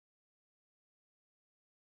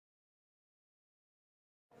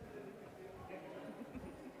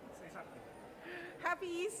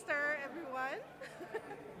Easter, everyone.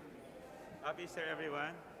 Happy Easter,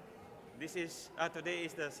 everyone. Today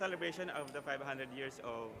is the celebration of the 500 years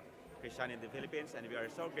of Christianity in the Philippines, and we are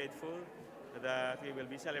so grateful that we will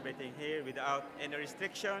be celebrating here without any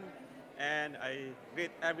restriction. And I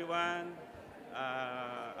greet everyone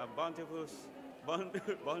a bountiful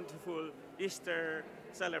Easter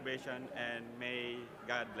celebration, and may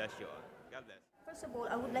God bless you all. God bless. First of all,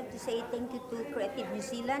 I would like to say thank you to Creative New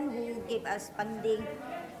Zealand who gave us funding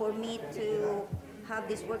for me to have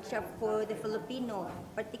this workshop for the Filipino,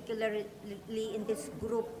 particularly in this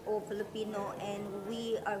group of Filipino, and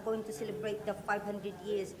we are going to celebrate the 500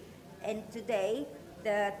 years. And today,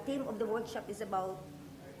 the theme of the workshop is about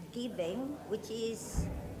giving, which is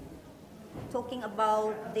talking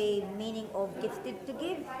about the meaning of gifted to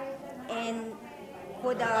give. And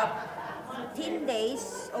for the 10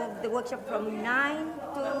 days of the workshop from 9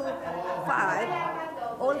 to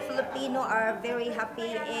 5, all Filipino are very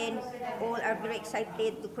happy and all are very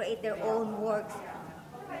excited to create their own works.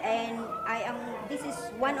 And this is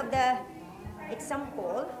one of the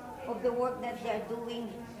example of the work that they are doing,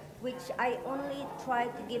 which I only try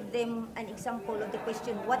to give them an example of the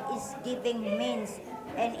question, what is giving means?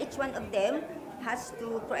 And each one of them has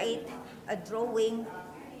to create a drawing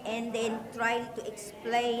and then try to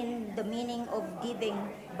explain the meaning of giving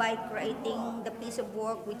by creating the piece of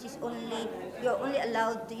work, which is you're only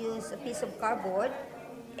allowed to use a piece of cardboard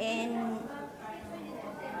and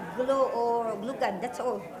glue or glue gun, that's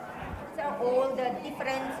all. So all the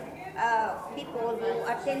different people who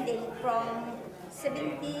attended from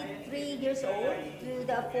 73 years old to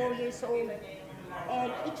the 4 years old,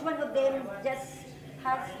 and each one of them just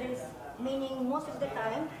has this meaning most of the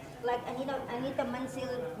time. Like Anita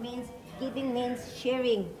Mansil means giving means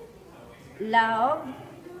sharing, love,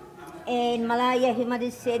 and Malaya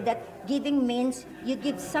Himadis said that giving means you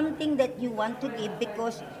give something that you want to give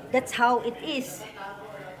because that's how it is.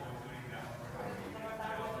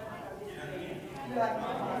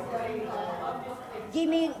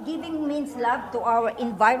 Giving means love to our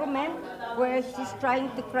environment, where she's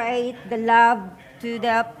trying to create the love to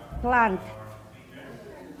the plant.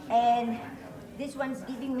 And this one's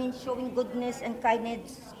giving means showing goodness and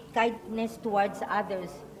kindness towards others.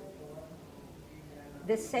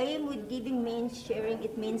 The same with giving means sharing,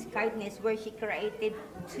 it means kindness, where she created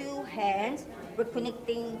two hands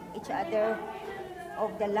reconnecting each other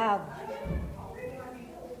of the love.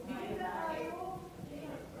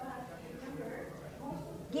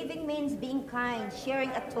 Giving means being kind, sharing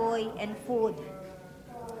a toy and food.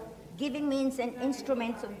 Giving means an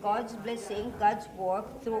instrument of God's blessing, God's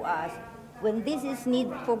work through us. When this is need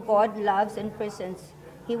for God loves and presence,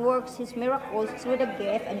 He works His miracles through the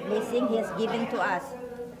gift and blessing He has given to us.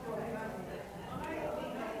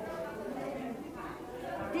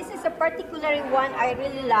 This is a particular one I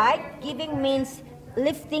really like. Giving means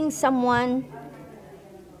lifting someone,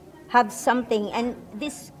 have something. And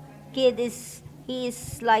this kid is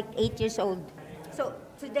like 8 years old. So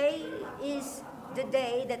today is the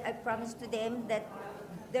day that I promised to them that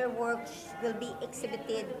their works will be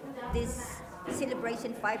exhibited this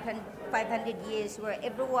celebration 500 years, where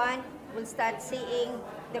everyone will start seeing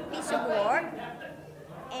the piece of work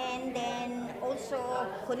and then also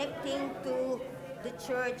connecting to the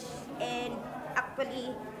church. And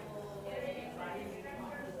actually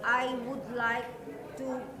I would like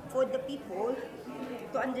for the people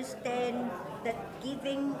to understand that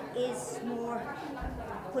giving is more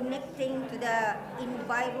connecting to the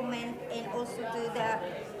environment and also to the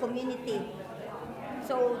community.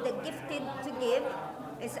 So the gifted to give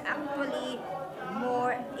is actually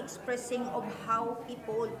more expressing of how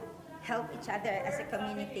people help each other as a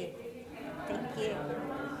community. Thank you.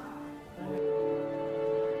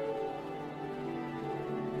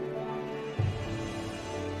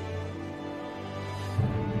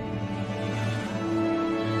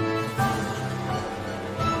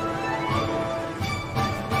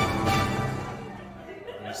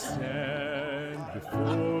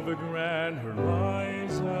 Before the grand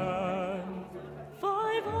horizon,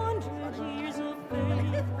 500 years of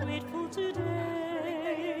faith, grateful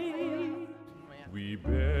today. We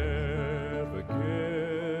bear the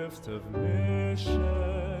gift of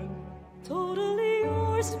mission. Totally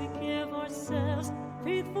yours, we give ourselves,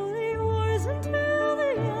 faithfully yours until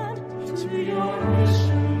the end. To your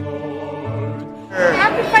mission, Lord.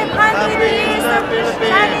 Happy 500 years of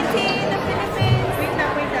Christianity in the Philippines.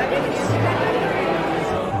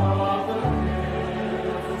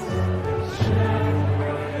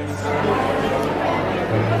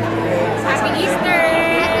 Happy Easter!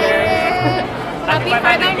 Happy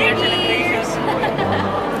 500 years!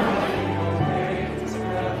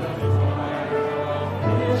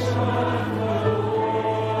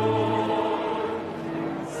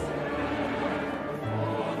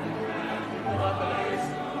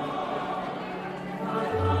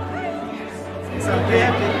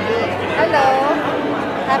 Hello.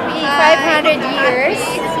 Happy 500 years.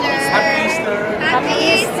 Happy Easter. Happy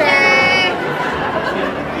Easter.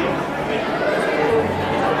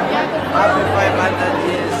 Happy 500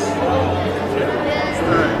 years.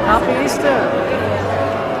 Happy Easter.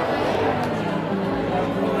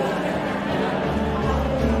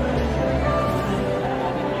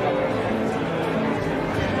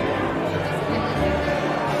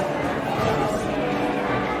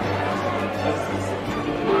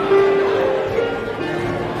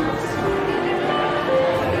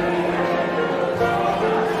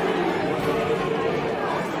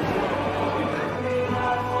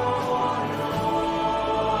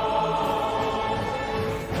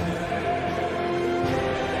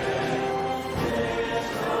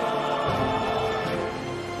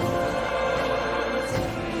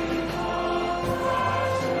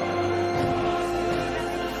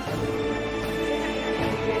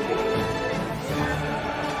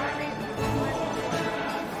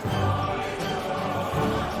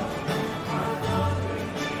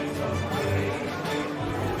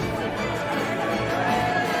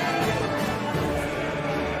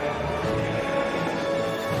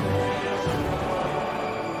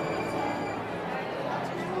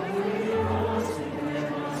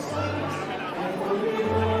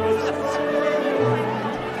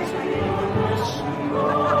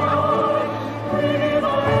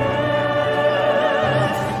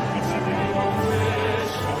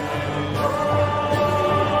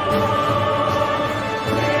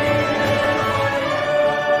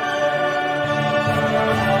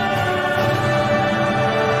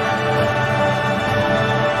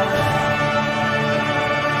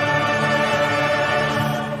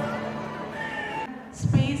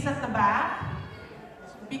 Space at the back,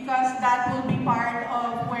 because that will be part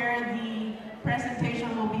of where the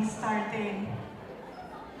presentation will be starting.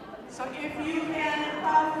 So if you can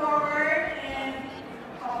come forward and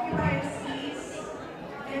occupy a seat,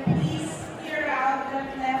 and please clear out the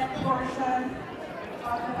left portion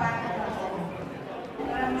of the back of the hall.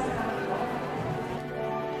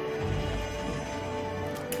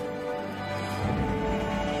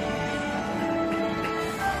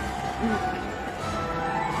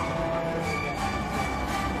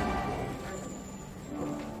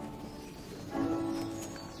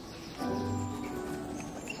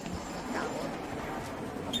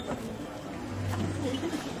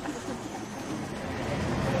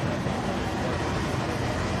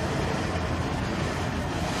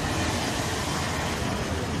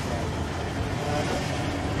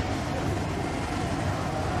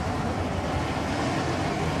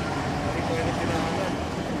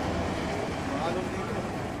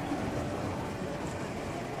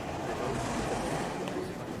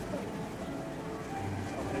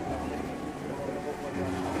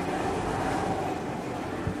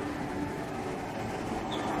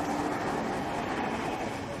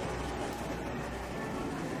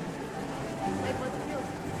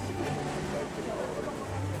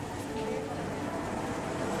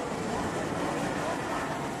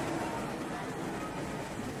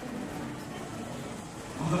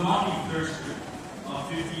 On the Maundy Thursday of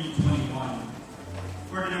 1521,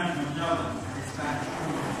 Ferdinand Magellan and his Spanish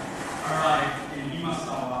crew arrived in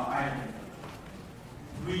Limasawa Island.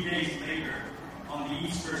 3 days later, on the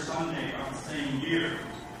Easter Sunday of the same year,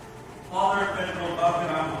 Father Pedro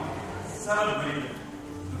Rugambwa celebrated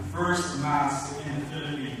the first Mass in the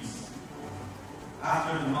Philippines.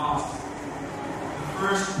 After the Mass, the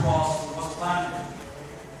first cross was planted.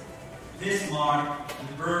 This marked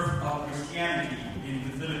the birth of Christianity in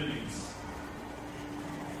the Philippines.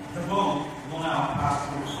 The boat will now pass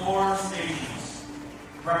through 4 stations,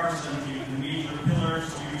 representing the major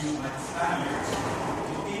pillars used by the Spaniards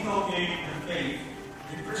to inculcate the faith,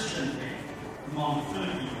 the Christian faith, among the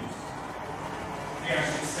Filipinos. Their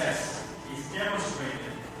success is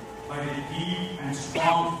demonstrated by the deep and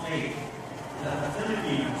strong faith that the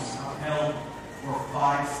Filipinos have held for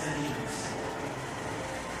 5 centuries.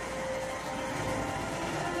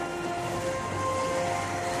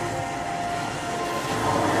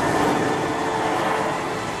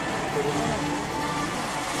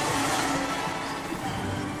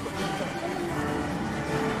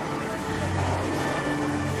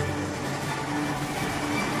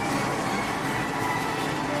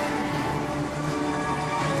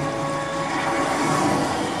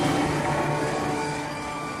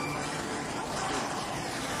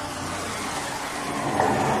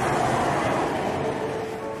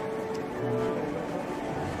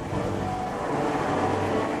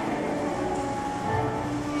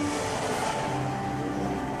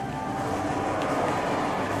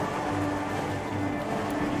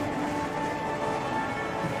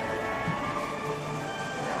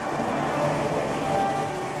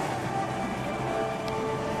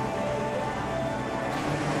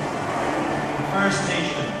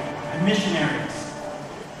 evangelization, and missionaries.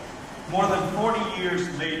 More than 40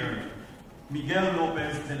 years later, Miguel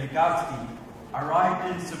Lopez de Legazpi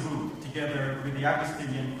arrived in Cebu together with the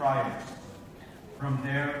Augustinian friars. From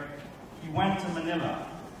there, he went to Manila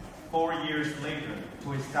 4 years later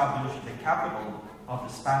to establish the capital of the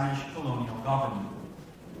Spanish colonial government.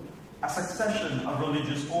 A succession of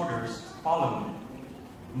religious orders followed,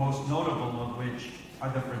 most notable of which are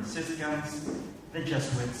the Franciscans, the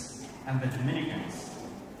Jesuits, and the Dominicans.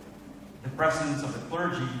 The presence of the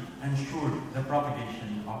clergy ensured the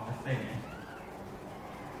propagation of the faith.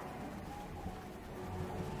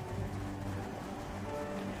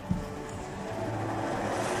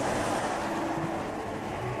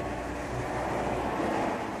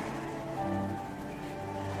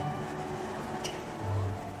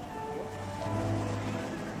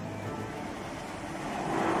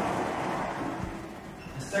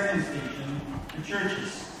 Second station, the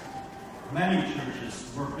churches. Many churches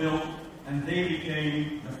were built and they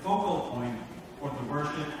became the focal point for the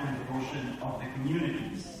worship and devotion of the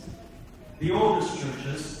communities. The oldest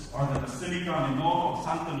churches are the Basilica Nuevo of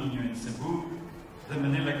Santo Niño in Cebu, the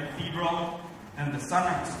Manila Cathedral, and the San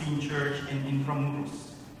Agustin Church in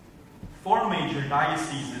Intramuros. 4 major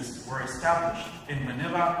dioceses were established in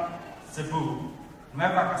Manila, Cebu,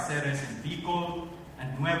 Nueva Cáceres in Bicol,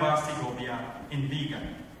 and Nueva Segovia in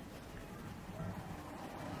Vigan.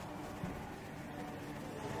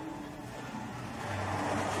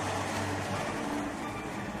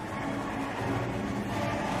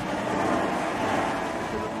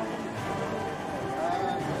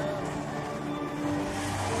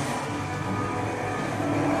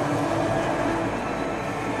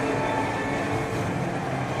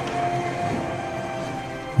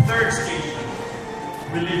 Third station,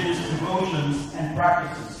 religious devotions and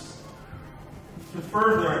practices. To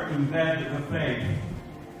further embed the faith,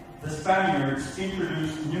 the Spaniards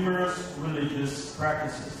introduced numerous religious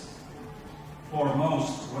practices.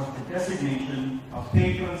 Foremost was the designation of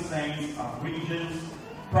patron saints of regions,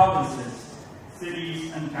 provinces,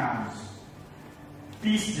 cities, and towns.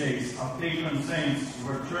 Feast days of patron saints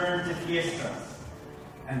were turned to fiestas,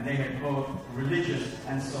 and they had both religious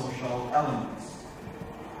and social elements.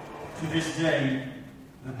 To this day,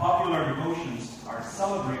 the popular devotions are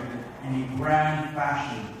celebrated in a grand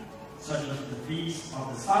fashion, such as the feast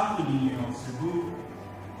of the Santo Niño of Cebu,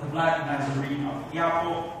 the Black Nazarene of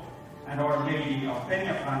Quiapo, and Our Lady of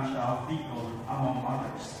Peña Francia of Bicol, among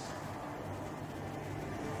others.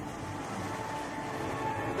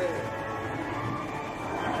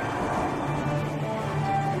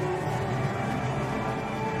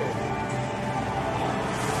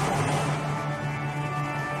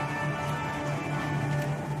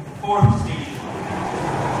 Fourth station,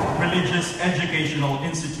 religious educational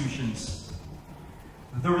institutions.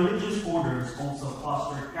 The religious orders also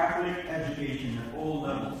foster Catholic education at all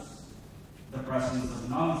levels. The presence of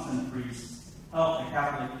nuns and priests helped the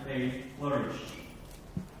Catholic faith flourish.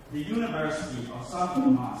 The University of San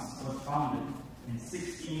Tomas was founded in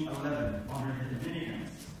 1611 under the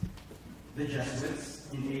Dominicans. The Jesuits,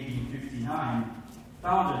 in 1859,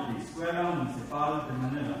 founded the Escuela Municipal de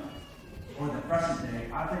Manila, or the present-day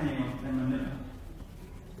Ateneo de Manila.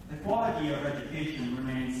 The quality of education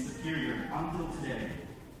remains superior until today,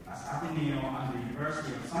 as Ateneo and the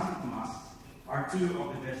University of San Tomas are 2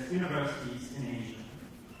 of the best universities in Asia.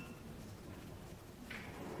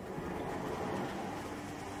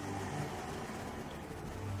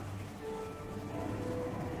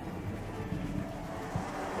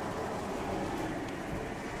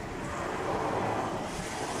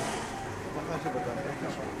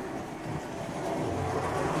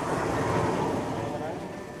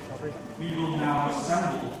 We will now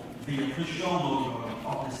assemble the official logo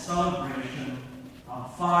of the celebration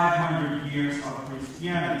of 500 years of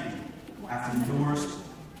Christianity as endorsed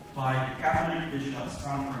by the Catholic Bishops'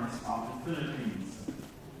 Conference of the Philippines.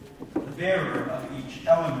 The bearer of each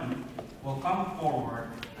element will come forward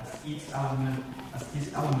as this element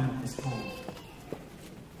is told.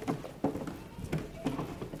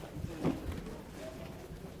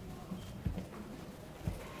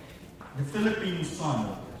 The Philippine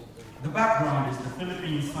sun. The background is the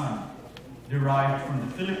Philippine sun, derived from the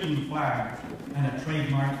Philippine flag and a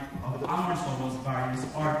trademark of Amarso's various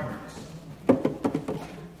artworks.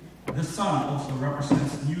 The sun also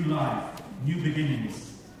represents new life, new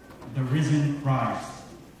beginnings, the risen Christ,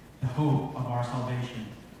 the hope of our salvation.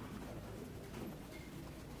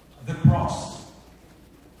 The cross,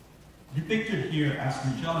 depicted here as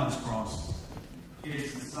Magellan's cross,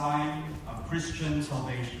 is the sign of Christian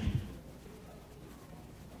salvation.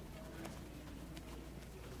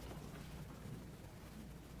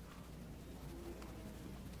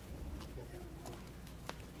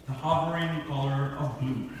 the hovering color of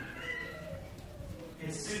blue.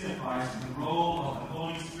 It signifies the role of the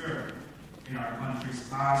Holy Spirit in our country's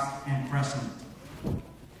past and present.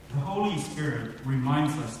 The Holy Spirit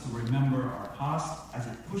reminds us to remember our past as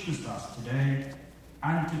it pushes us today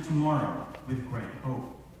and to tomorrow with great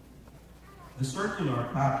hope. The circular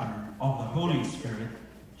pattern of the Holy Spirit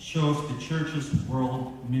shows the Church's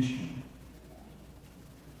world mission.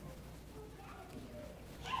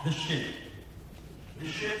 The ship. The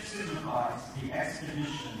ship signifies the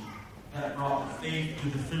expedition that brought the faith to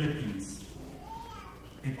the Philippines.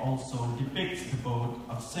 It also depicts the boat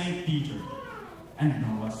of St. Peter and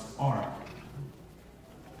Noah's Ark.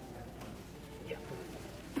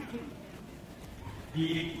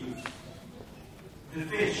 The igloo. The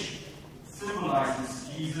fish symbolizes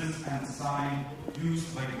Jesus and the sign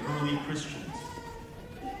used by the early Christians.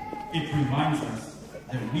 It reminds us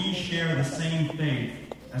that we share the same faith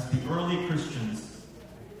as the early Christians.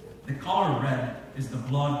 The color red is the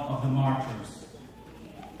blood of the martyrs.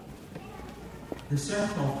 The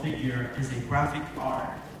central figure is a graphic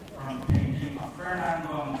art from a painting of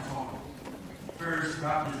Fernando Nuncio, first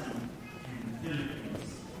baptism in the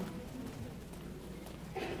Philippines.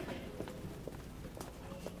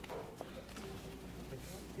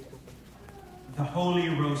 The Holy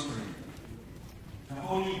Rosary. The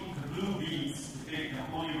blue beads depict the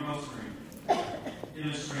Holy Rosary,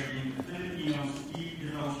 illustrating the Filipinos' deep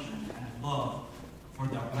devotion and love for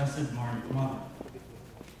the Blessed Mother,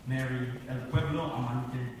 Mary, el pueblo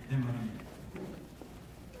amante de María.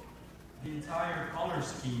 The entire color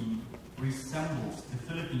scheme resembles the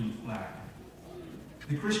Philippine flag.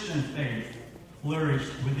 The Christian faith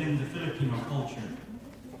flourished within the Filipino culture.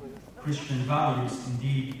 Christian values,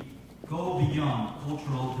 indeed, go beyond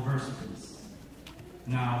cultural diversities.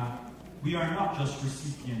 Now, we are not just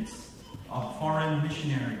recipients of foreign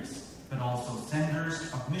missionaries, but also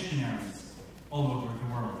senders of missionaries all over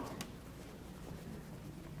the world.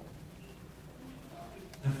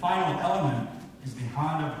 The final element is the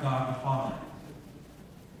hand of God the Father.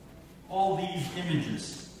 All these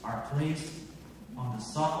images are placed on the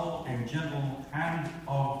subtle and gentle hand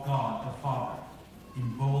of God the Father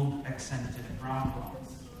in bold, accented ground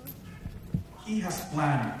lines. He has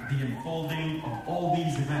planned the unfolding of all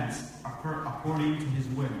these events according to his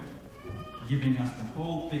will, giving us the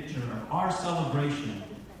whole picture of our celebration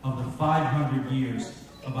of the 500 years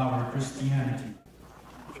of our Christianity.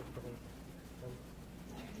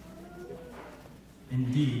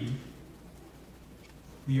 Indeed,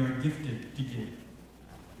 we are gifted to give.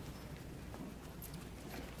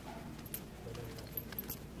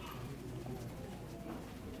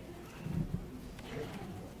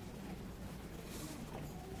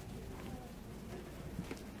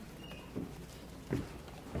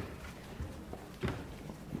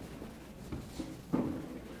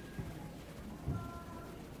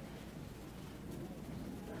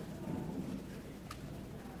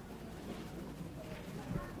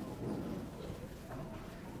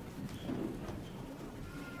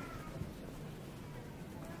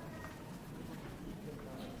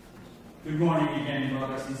 Good morning again,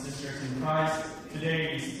 brothers and sisters in Christ.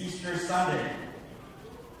 Today is Easter Sunday.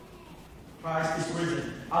 Christ is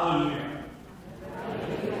risen. Hallelujah.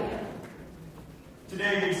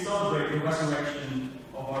 Today we celebrate the resurrection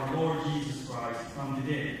of our Lord Jesus Christ from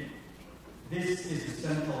the dead. This is the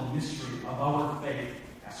central mystery of our faith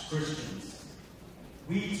as Christians.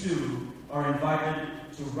 We too are invited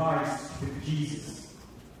to rise with Jesus.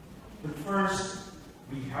 But first,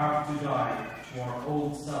 we have to die to our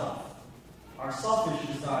old self, our selfish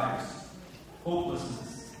desires,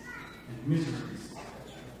 hopelessness, and miseries.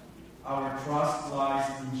 Our trust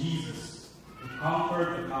lies in Jesus, who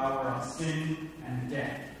conquered the power of sin and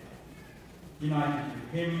death. United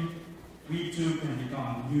with him, we too can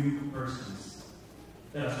become new persons.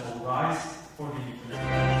 Let us all rise for the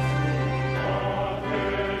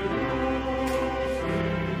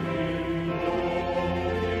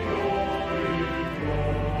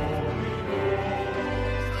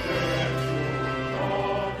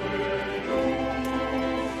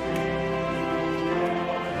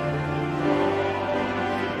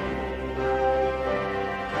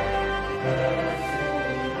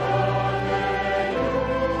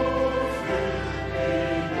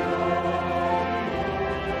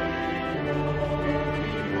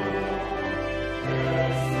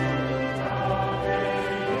Yes.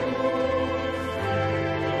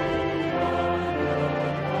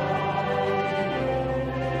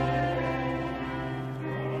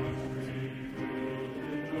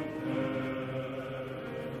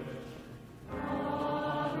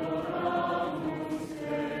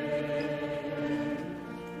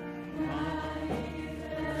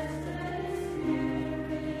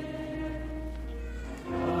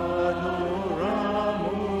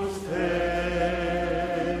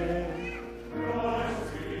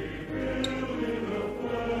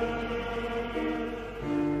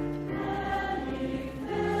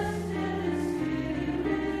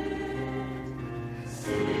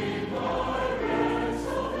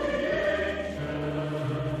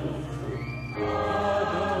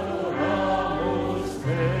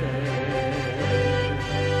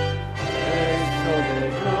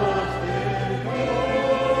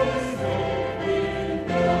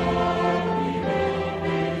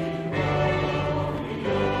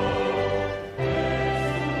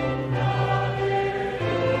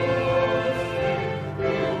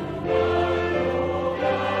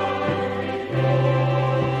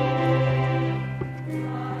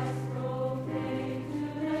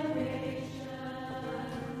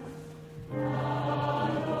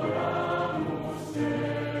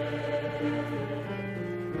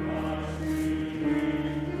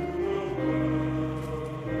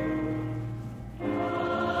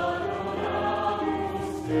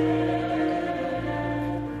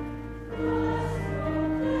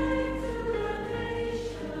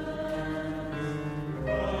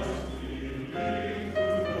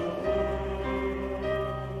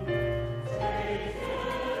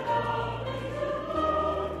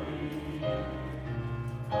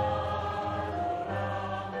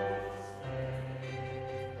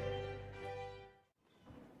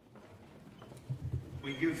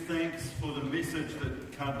 give thanks for the message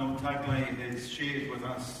that Cardinal has shared with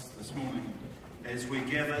us this morning as we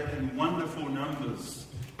gather in wonderful numbers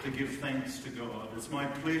to give thanks to God. It's my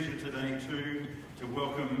pleasure today too to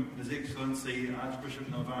welcome His Excellency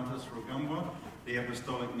Archbishop Novatus Rugambwa, the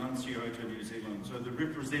Apostolic Nuncio to New Zealand. So the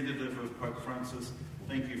representative of Pope Francis,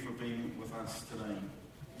 thank you for being with us today.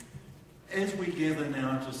 As we gather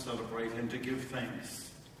now to celebrate and to give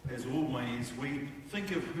thanks, as always, we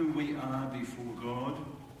think of who we are before God,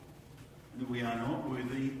 that we are not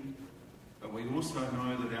worthy, but we also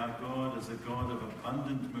know that our God is a God of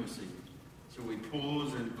abundant mercy. So we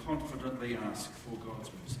pause and confidently ask for God's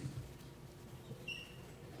mercy.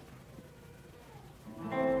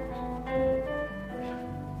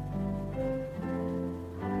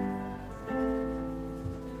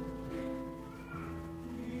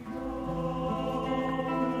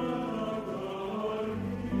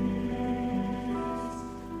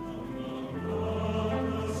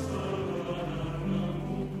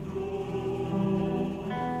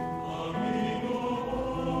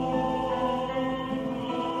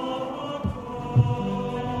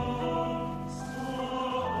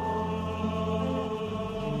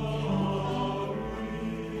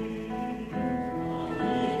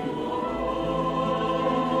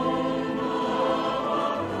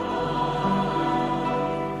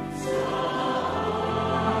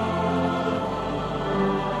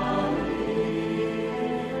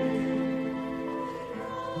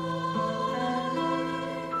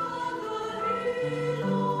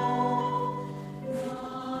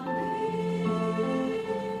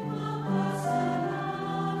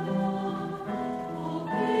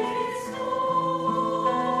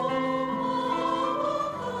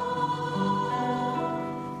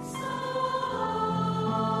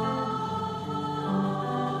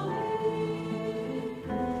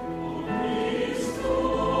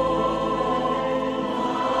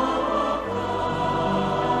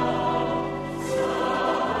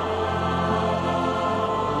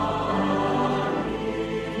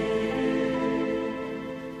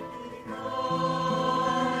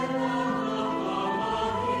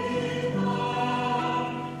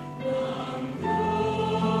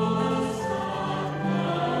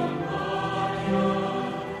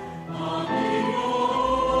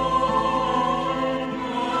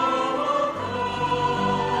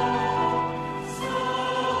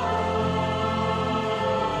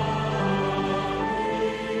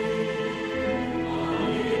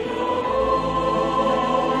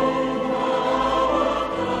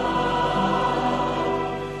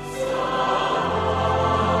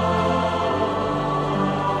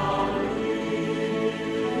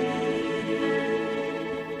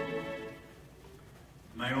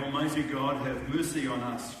 Mercy on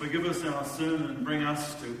us, forgive us our sin, and bring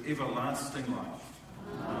us to everlasting life.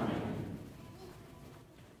 Amen.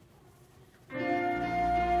 Amen.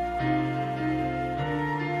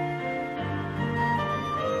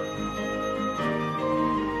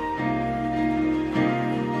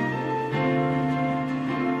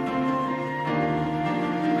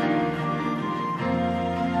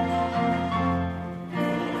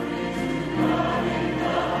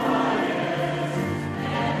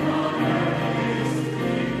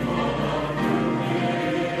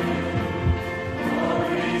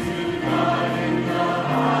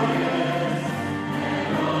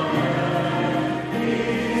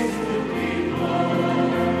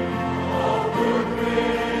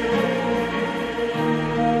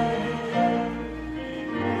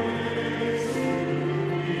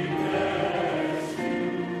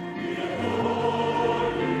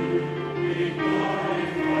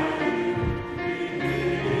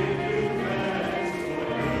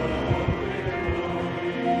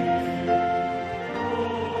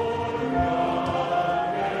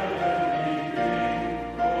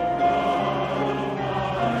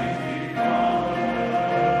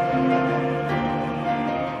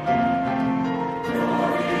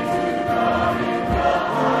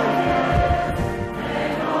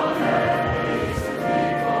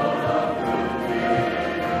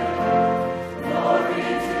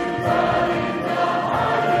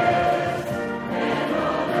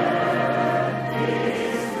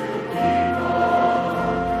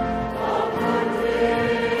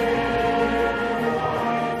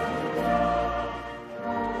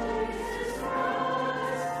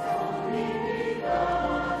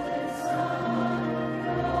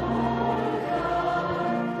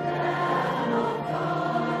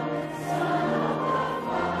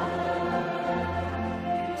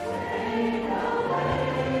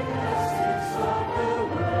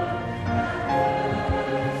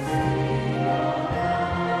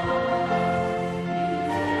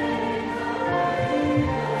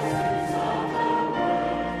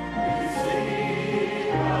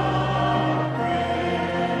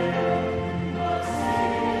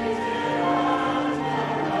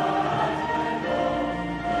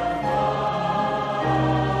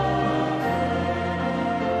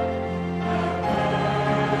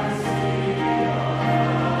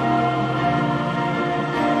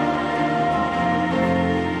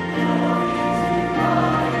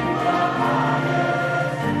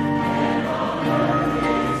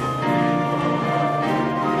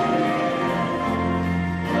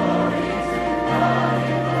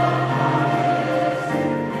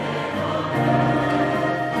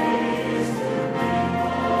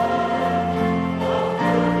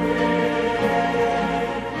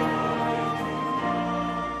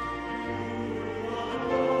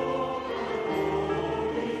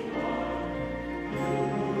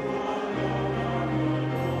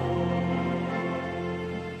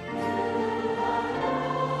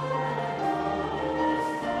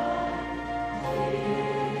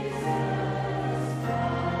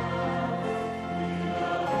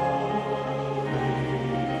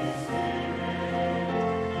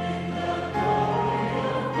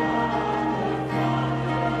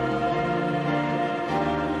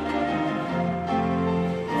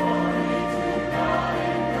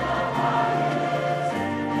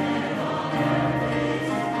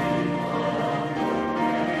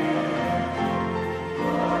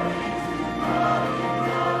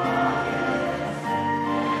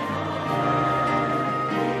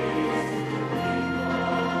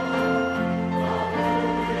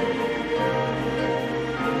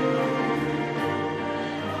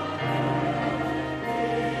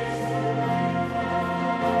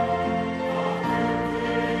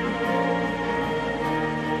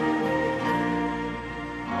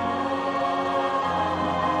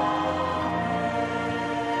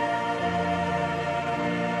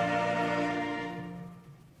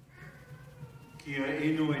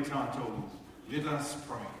 tātou. Let us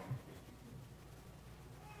pray.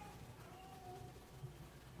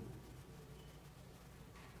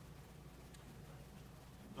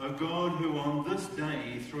 O God, who on this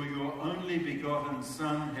day, through your only begotten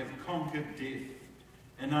Son, have conquered death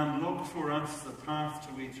and unlocked for us the path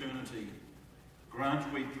to eternity,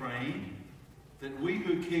 grant, we pray, that we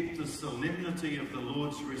who keep the solemnity of the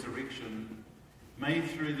Lord's resurrection may,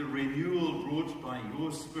 through the renewal brought by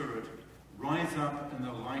your Spirit, rise up in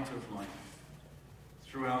the light of life.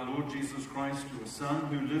 Through our Lord Jesus Christ, your Son,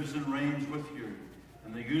 who lives and reigns with you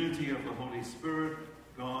in the unity of the Holy Spirit,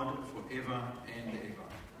 God, forever and ever.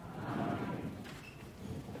 Amen.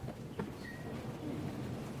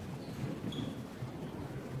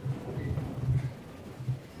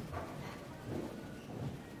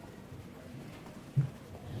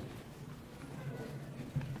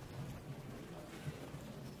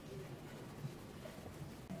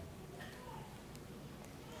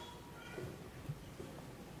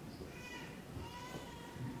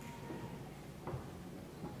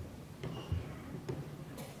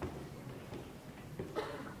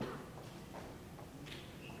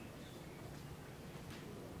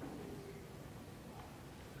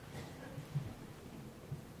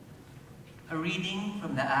 A reading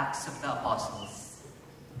from the Acts of the Apostles.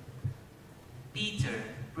 Peter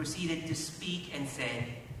proceeded to speak and said,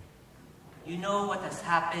 "You know what has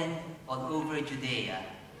happened all over Judea,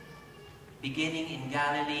 beginning in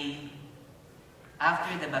Galilee,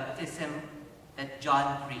 after the baptism that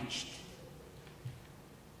John preached.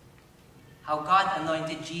 How God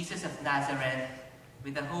anointed Jesus of Nazareth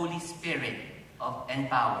with the Holy Spirit and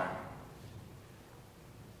power.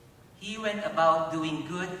 He went about doing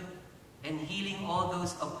good and healing all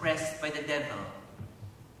those oppressed by the devil,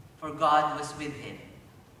 for God was with him.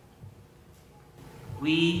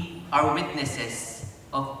 We are witnesses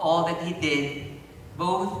of all that he did,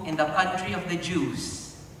 both in the country of the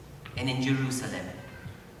Jews and in Jerusalem.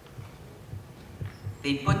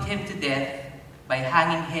 They put him to death by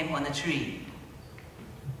hanging him on a tree.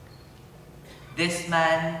 This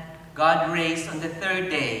man God raised on the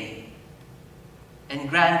third day and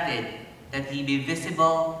granted that he be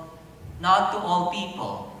visible not to all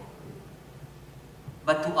people,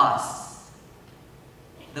 but to us,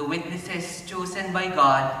 the witnesses chosen by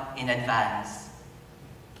God in advance,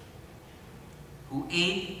 who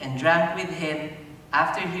ate and drank with him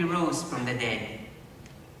after he rose from the dead.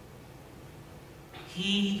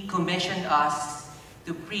 He commissioned us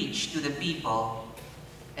to preach to the people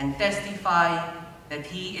and testify that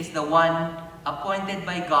he is the one appointed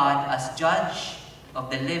by God as judge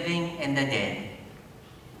of the living and the dead.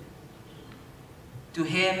 To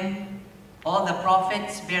him, all the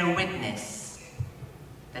prophets bear witness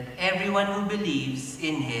that everyone who believes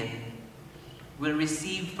in him will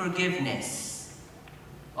receive forgiveness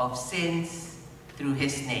of sins through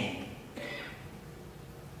his name."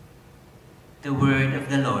 The word of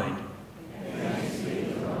the Lord. Thanks be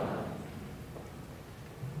to God.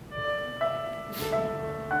 Amen.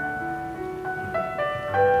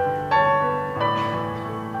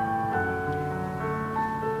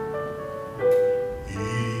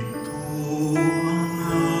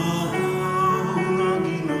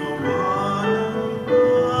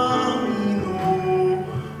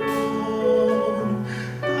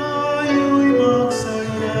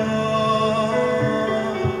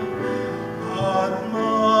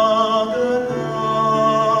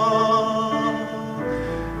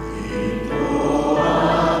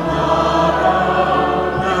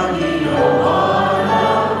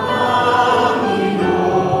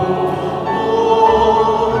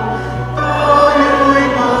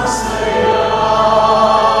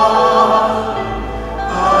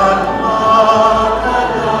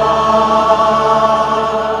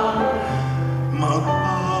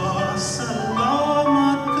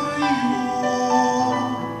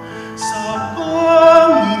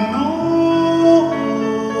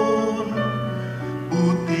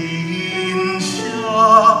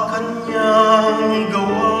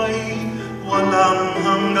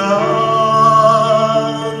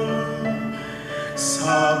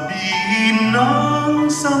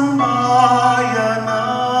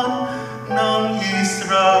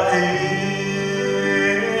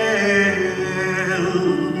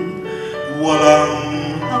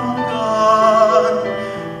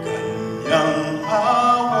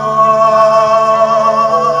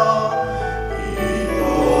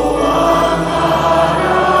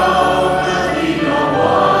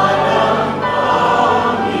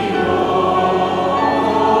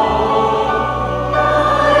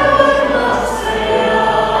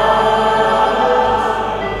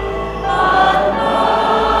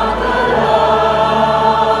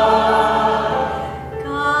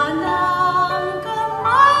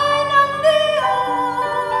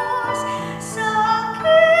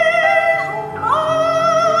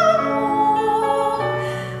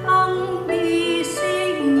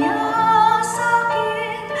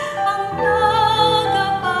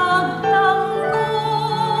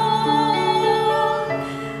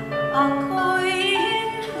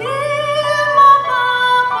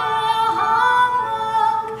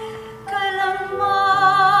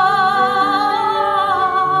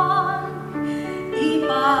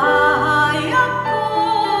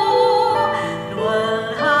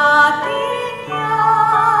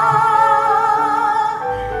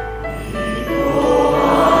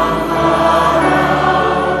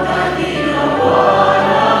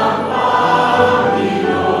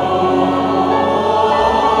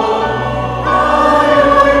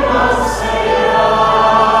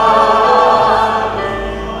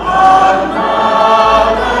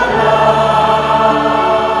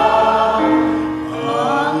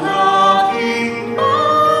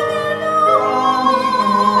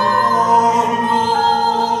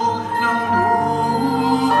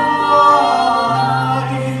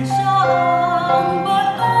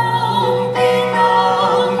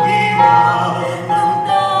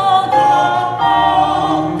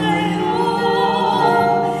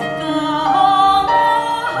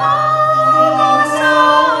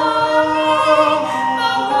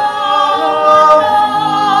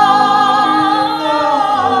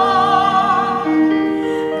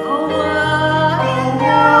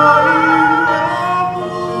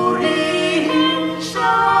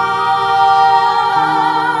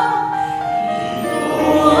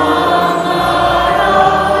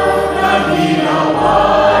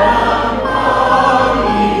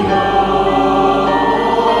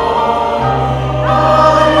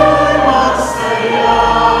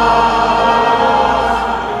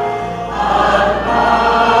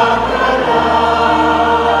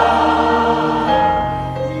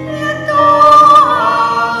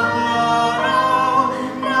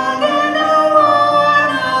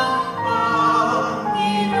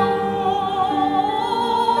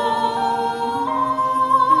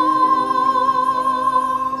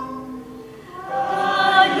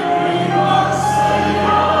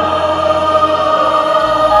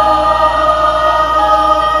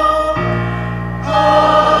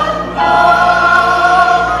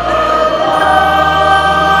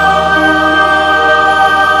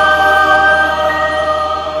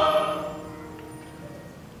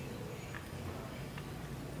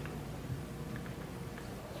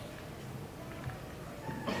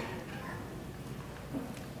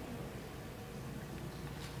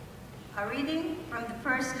 A reading from the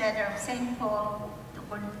first letter of St. Paul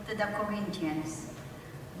to the Corinthians.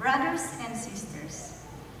 Brothers and sisters,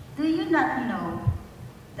 do you not know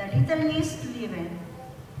the little yeast leaven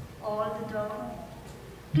all the dough?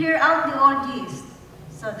 Clear out the old yeast,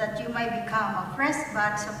 so that you may become a fresh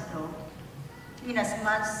batch of dough,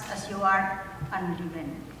 inasmuch as you are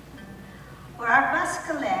unleavened. For our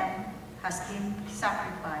Paschal Lamb has been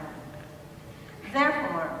sacrificed.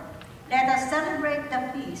 Therefore, let us celebrate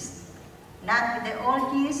the feast, not with the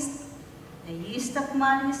old yeast, the yeast of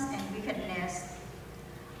malice and wickedness,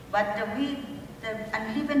 but with the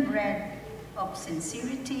unleavened bread of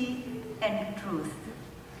sincerity and truth.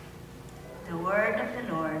 The word of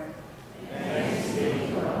the Lord. Thanks be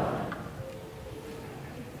to God.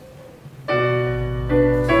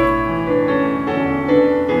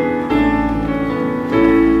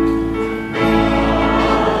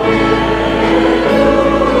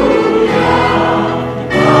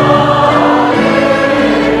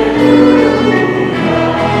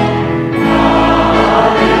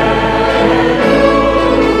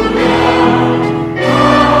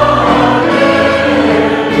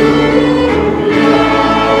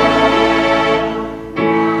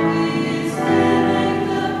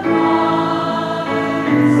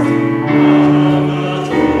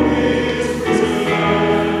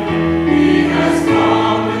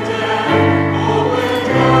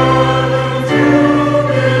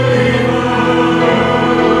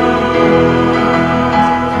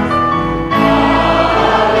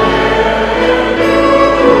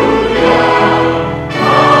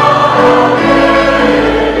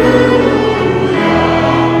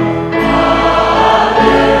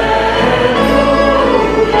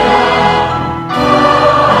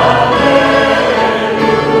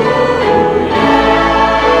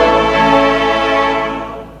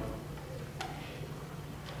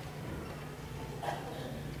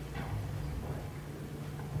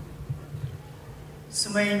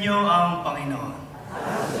 Sumainyo ang Panginoon.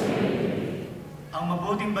 Ang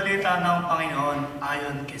mabuting balita ng Panginoon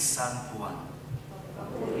ayon kay San Juan.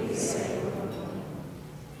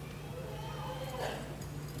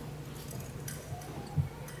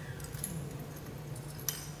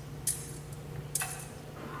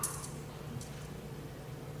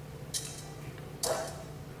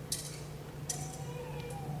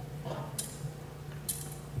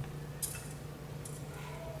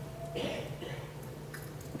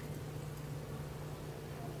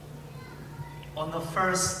 On the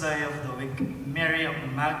first day of the week, Mary of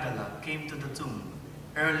Magdala came to the tomb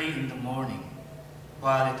early in the morning,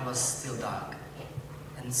 while it was still dark,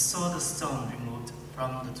 and saw the stone removed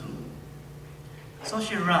from the tomb. So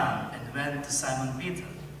she ran and went to Simon Peter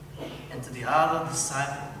and to the other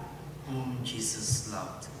disciple whom Jesus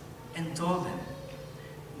loved, and told them,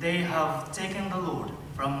 "They have taken the Lord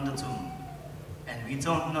from the tomb, and we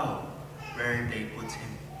don't know where they put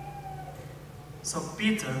him." So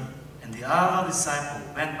Peter and the other disciple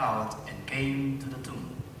went out and came to the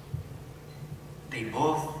tomb. They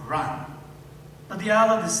both ran, but the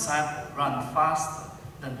other disciple ran faster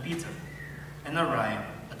than Peter and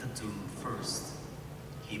arrived at the tomb first.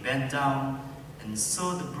 He bent down and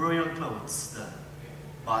saw the burial clothes there,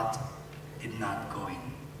 but did not go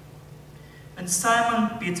in. When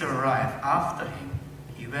Simon Peter arrived after him,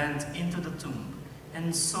 he went into the tomb and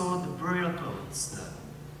saw the burial clothes there,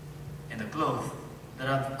 and the cloth that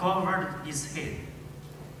had covered his head,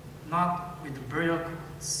 not with the burial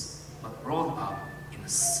clothes, but rolled up in a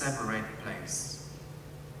separate place.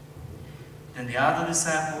 Then the other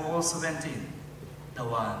disciple also went in, the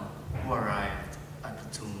one who arrived at the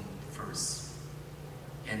tomb first.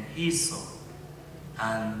 And he saw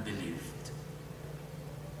and believed.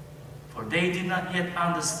 For they did not yet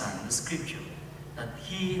understand the scripture that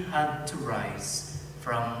he had to rise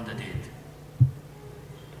from the dead.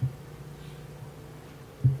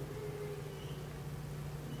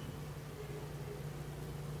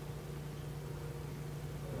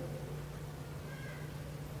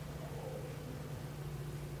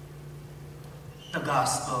 The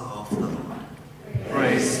Gospel of the Lord.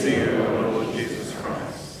 Praise to you, O Lord Jesus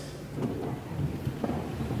Christ.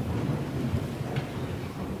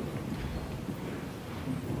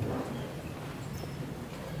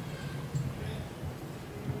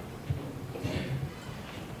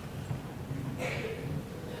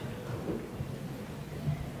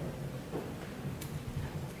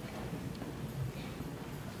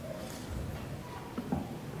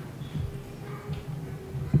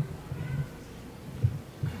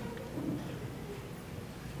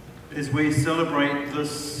 As we celebrate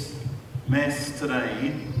this Mass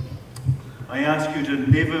today, I ask you to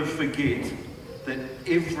never forget that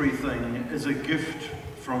everything is a gift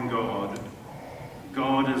from God.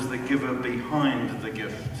 God is the giver behind the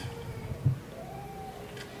gift.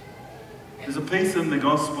 There's a piece in the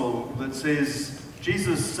Gospel that says,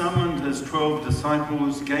 Jesus summoned his 12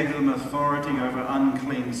 disciples, gave them authority over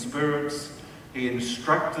unclean spirits. He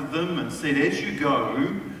instructed them and said, as you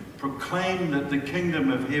go, proclaim that the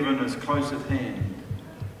kingdom of heaven is close at hand.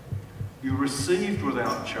 You received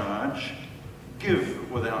without charge,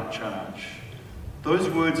 give without charge. Those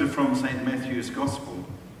words are from St. Matthew's Gospel,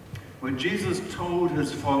 where Jesus told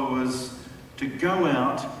his followers to go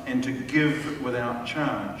out and to give without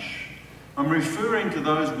charge. I'm referring to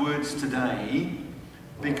those words today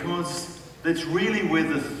because that's really where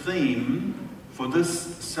the theme for this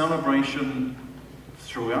celebration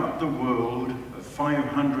throughout the world of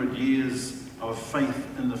 500 years of faith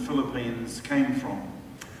in the Philippines came from.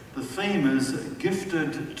 The theme is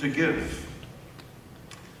gifted to give.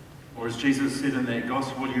 Or as Jesus said in that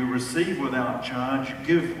gospel, you receive without charge,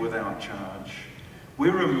 give without charge.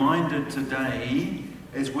 We're reminded today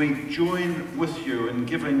as we join with you in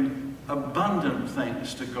giving abundant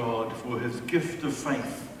thanks to God for his gift of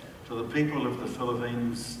faith to the people of the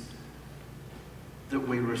Philippines, that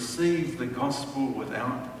we receive the gospel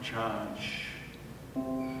without charge,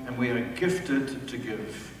 and we are gifted to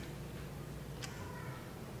give.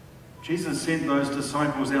 Jesus sent those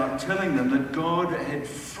disciples out telling them that God had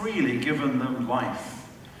freely given them life,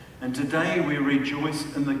 and today we rejoice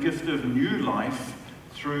in the gift of new life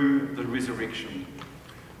through the resurrection.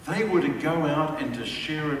 They were to go out and to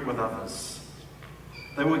share it with others.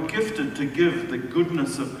 They were gifted to give the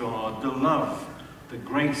goodness of God, the love, the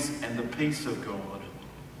grace and the peace of God.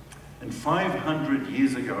 And 500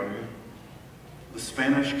 years ago, the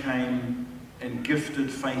Spanish came and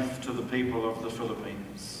gifted faith to the people of the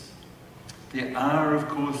Philippines. There are, of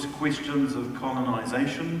course, questions of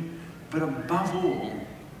colonization, but above all,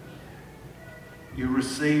 you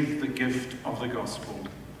receive the gift of the gospel,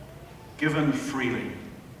 given freely.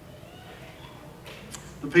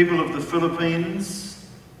 The people of the Philippines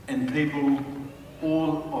and people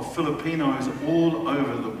all of Filipinos all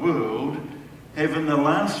over the world have in the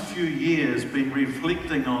last few years been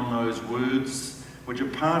reflecting on those words which are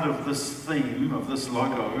part of this theme, of this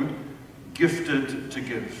logo, gifted to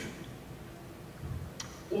give.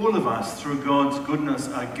 All of us, through God's goodness,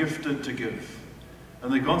 are gifted to give.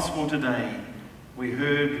 In the gospel today, we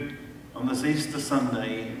heard on this Easter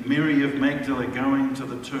Sunday, Mary of Magdala going to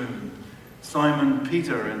the tomb, Simon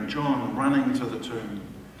Peter and John running to the tomb.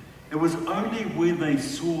 It was only when they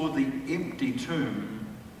saw the empty tomb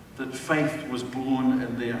that faith was born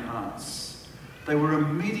in their hearts. They were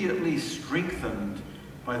immediately strengthened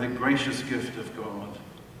by the gracious gift of God.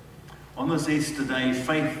 On this Easter day,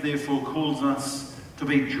 faith therefore calls us to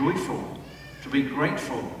be joyful, to be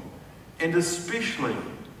grateful, and especially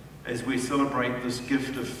as we celebrate this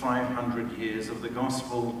gift of 500 years of the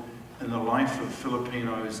gospel in the life of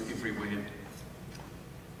Filipinos everywhere.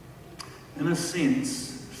 In a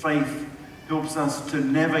sense, faith helps us to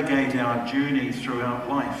navigate our journey throughout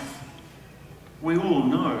life. We all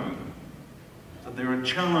know that there are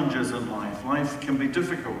challenges in life. Life can be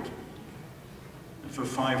difficult. And for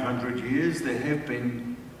 500 years, there have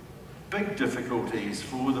been big difficulties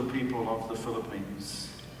for the people of the Philippines.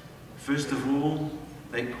 First of all,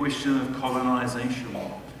 that question of colonization.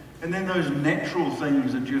 And then those natural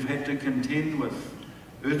things that you've had to contend with,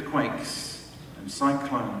 earthquakes and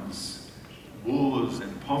cyclones, wars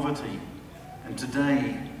and poverty, and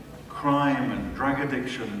today, crime and drug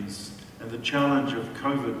addictions, and the challenge of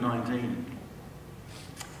COVID-19.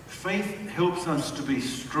 Faith helps us to be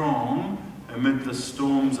strong amid the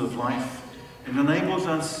storms of life and enables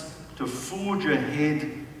us to forge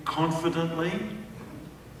ahead confidently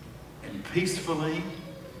and peacefully,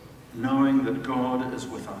 knowing that God is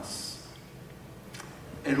with us.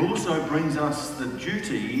 It also brings us the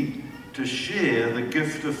duty to share the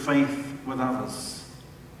gift of faith with others.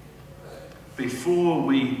 Before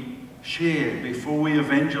we share, before we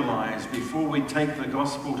evangelize, before we take the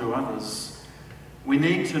gospel to others, we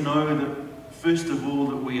need to know that, first of all,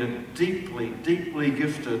 that we are deeply, deeply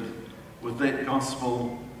gifted with that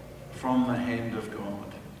gospel from the hand of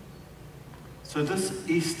God. So this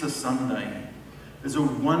Easter Sunday is a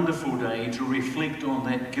wonderful day to reflect on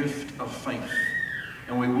that gift of faith.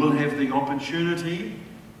 And we will have the opportunity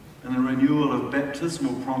in the renewal of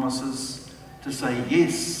baptismal promises to say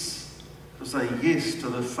yes to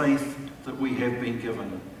the faith that we have been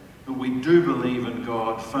given. That we do believe in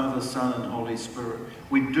God, Father, Son, and Holy Spirit.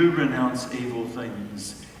 We do renounce evil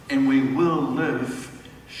things, and we will live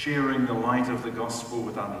sharing the light of the gospel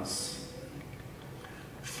with others.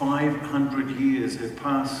 500 years have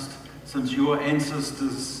passed since your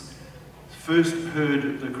ancestors first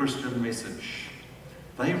heard the Christian message,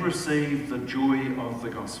 they received the joy of the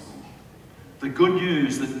gospel. The good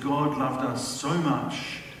news that God loved us so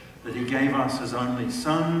much that he gave us his only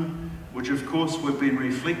Son, which of course we've been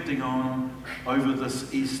reflecting on over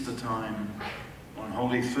this Easter time, on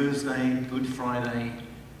Holy Thursday, Good Friday,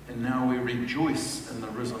 and now we rejoice in the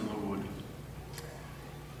risen Lord.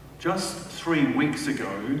 Just 3 weeks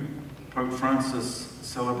ago, Pope Francis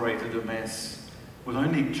celebrated a Mass with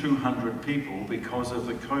only 200 people because of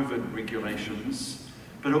the COVID regulations,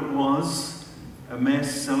 but it was a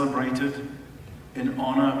Mass celebrated in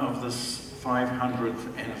honour of this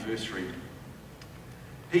 500th anniversary.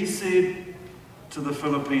 He said to the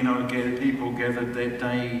Filipino people gathered that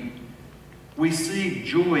day, "We see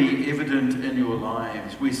joy evident in your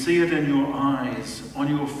lives. We see it in your eyes,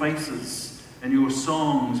 on your faces, in your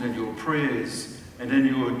songs and your prayers, and in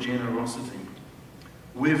your generosity.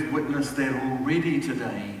 We've witnessed that already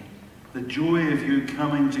today. The joy of you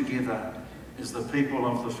coming together as the people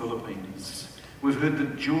of the Philippines. We've heard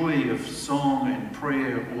the joy of song and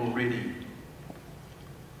prayer already.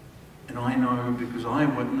 And I know, because I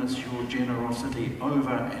witness your generosity over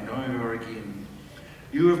and over again.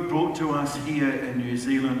 You have brought to us here in New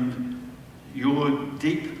Zealand your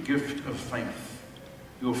deep gift of faith.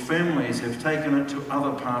 Your families have taken it to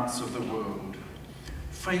other parts of the world.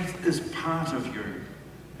 Faith is part of you,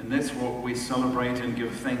 and that's what we celebrate and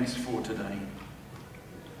give thanks for today."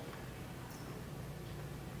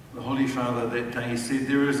 The Holy Father that day said,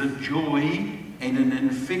 "There is a joy and an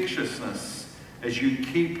infectiousness as you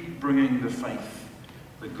keep bringing the faith,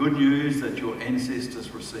 the good news that your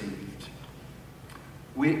ancestors received.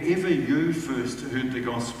 Wherever you first heard the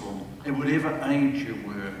gospel, at whatever age you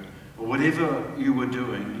were, or whatever you were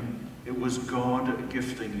doing, it was God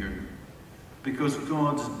gifting you. Because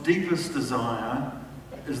God's deepest desire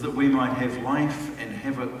is that we might have life and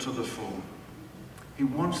have it to the full. He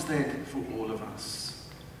wants that for all of us.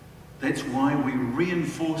 That's why we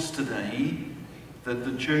reinforce today that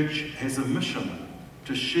the Church has a mission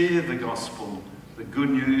to share the gospel, the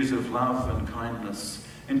good news of love and kindness,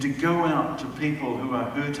 and to go out to people who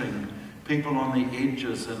are hurting, people on the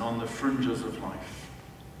edges and on the fringes of life.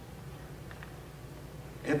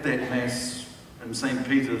 At that Mass in St.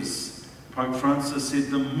 Peter's, Pope Francis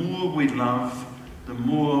said, "The more we love, the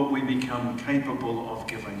more we become capable of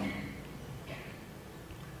giving."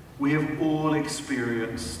 We have all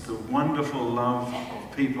experienced the wonderful love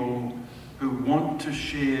of people who want to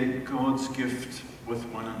share God's gift with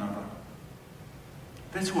one another.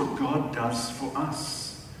 That's what God does for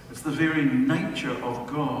us. It's the very nature of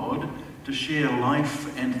God to share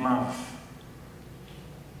life and love.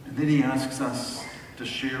 And then he asks us to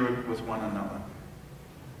share it with one another.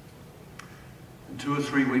 In 2 or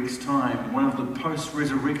 3 weeks' time, one of the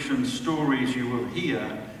post-resurrection stories you will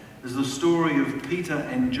hear is the story of Peter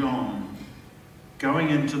and John going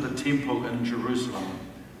into the temple in Jerusalem.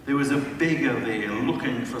 There was a beggar there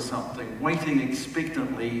looking for something, waiting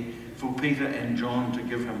expectantly for Peter and John to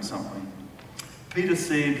give him something. Peter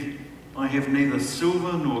said, "I have neither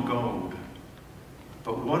silver nor gold,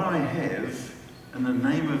 but what I have, in the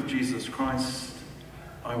name of Jesus Christ,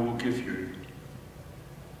 I will give you.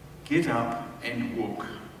 Get up and walk."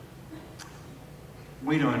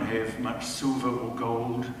 We don't have much silver or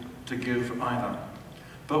gold to give either,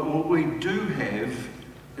 but what we do have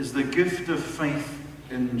is the gift of faith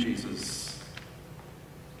in Jesus.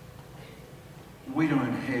 We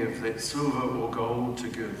don't have that silver or gold to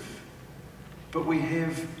give, but we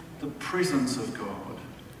have the presence of God.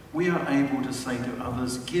 We are able to say to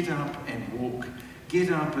others, "Get up and walk,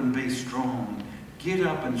 get up and be strong, get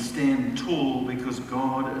up and stand tall because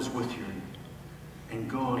God is with you." And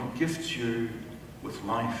God gifts you with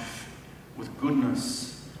life, with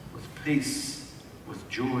goodness, with peace, with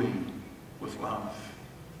joy, with love.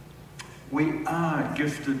 We are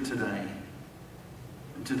gifted today.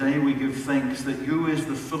 And today we give thanks that you as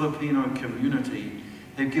the Filipino community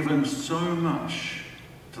have given so much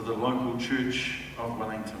to the local church of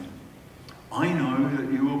Wellington. I know that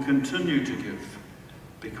you will continue to give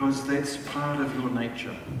because that's part of your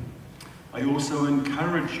nature. I also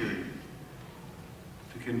encourage you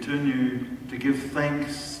to continue to give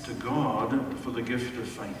thanks to God for the gift of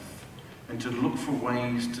faith and to look for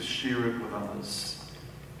ways to share it with others.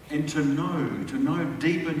 And to know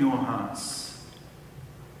deep in your hearts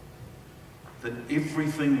that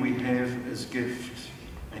everything we have is gift,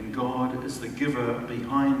 and God is the giver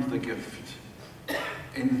behind the gift.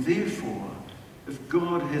 And therefore, if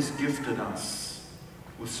God has gifted us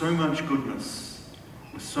with so much goodness,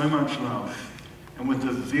 with so much love, and with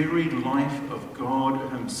the very life of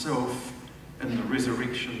God himself in the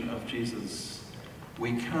resurrection of Jesus,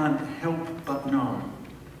 we can't help but know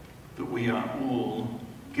that we are all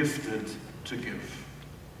gifted to give.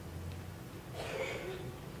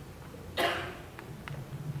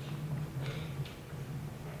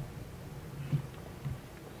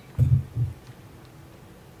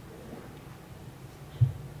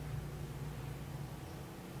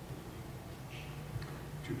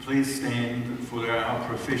 Please stand for our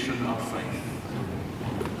profession of faith.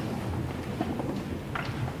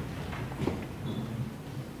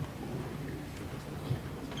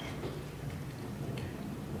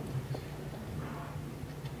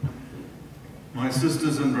 My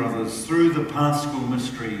sisters and brothers, through the Paschal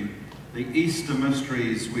mystery, the Easter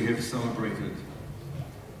mysteries we have celebrated,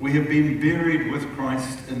 we have been buried with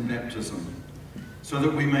Christ in baptism, so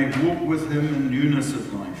that we may walk with him in newness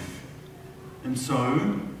of life. And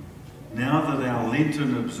so, now that our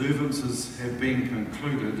Lenten observances have been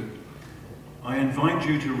concluded, I invite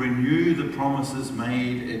you to renew the promises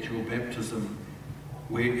made at your baptism,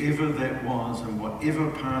 wherever that was and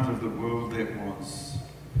whatever part of the world that was.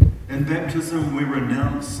 In baptism, we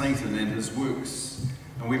renounce Satan and his works,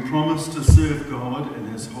 and we promise to serve God in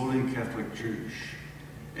his Holy Catholic Church.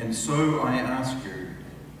 And so I ask you,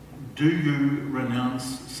 do you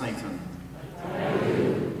renounce Satan? I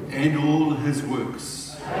do. And all his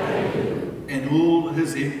works? And all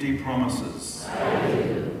his empty promises?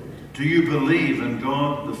 Do you believe in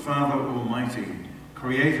God the Father Almighty,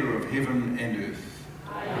 creator of heaven and earth?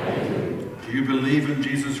 Do you believe in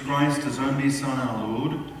Jesus Christ, his only Son, our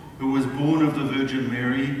Lord, who was born of the Virgin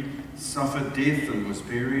Mary, suffered death and was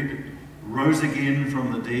buried, rose again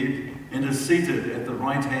from the dead, and is seated at the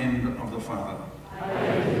right hand of the Father?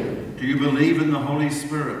 Do you believe in the Holy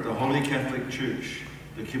Spirit, the Holy Catholic Church,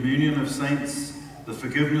 the communion of saints, the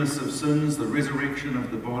forgiveness of sins, the resurrection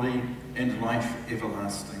of the body, and life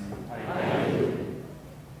everlasting?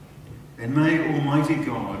 And may Almighty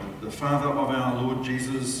God, the Father of our Lord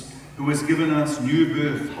Jesus, who has given us new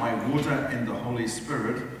birth by water and the Holy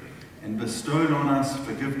Spirit, and bestowed on us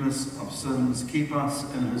forgiveness of sins, keep us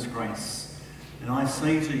in his grace. And I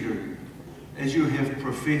say to you, as you have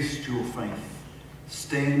professed your faith,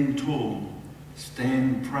 stand tall,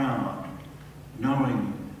 stand proud,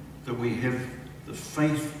 knowing that we have the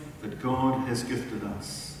faith that God has gifted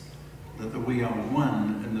us, that we are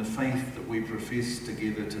one in the faith that we profess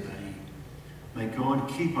together today. May God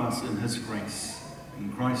keep us in his grace,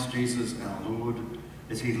 in Christ Jesus our Lord,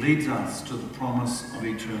 as he leads us to the promise of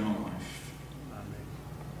eternal life.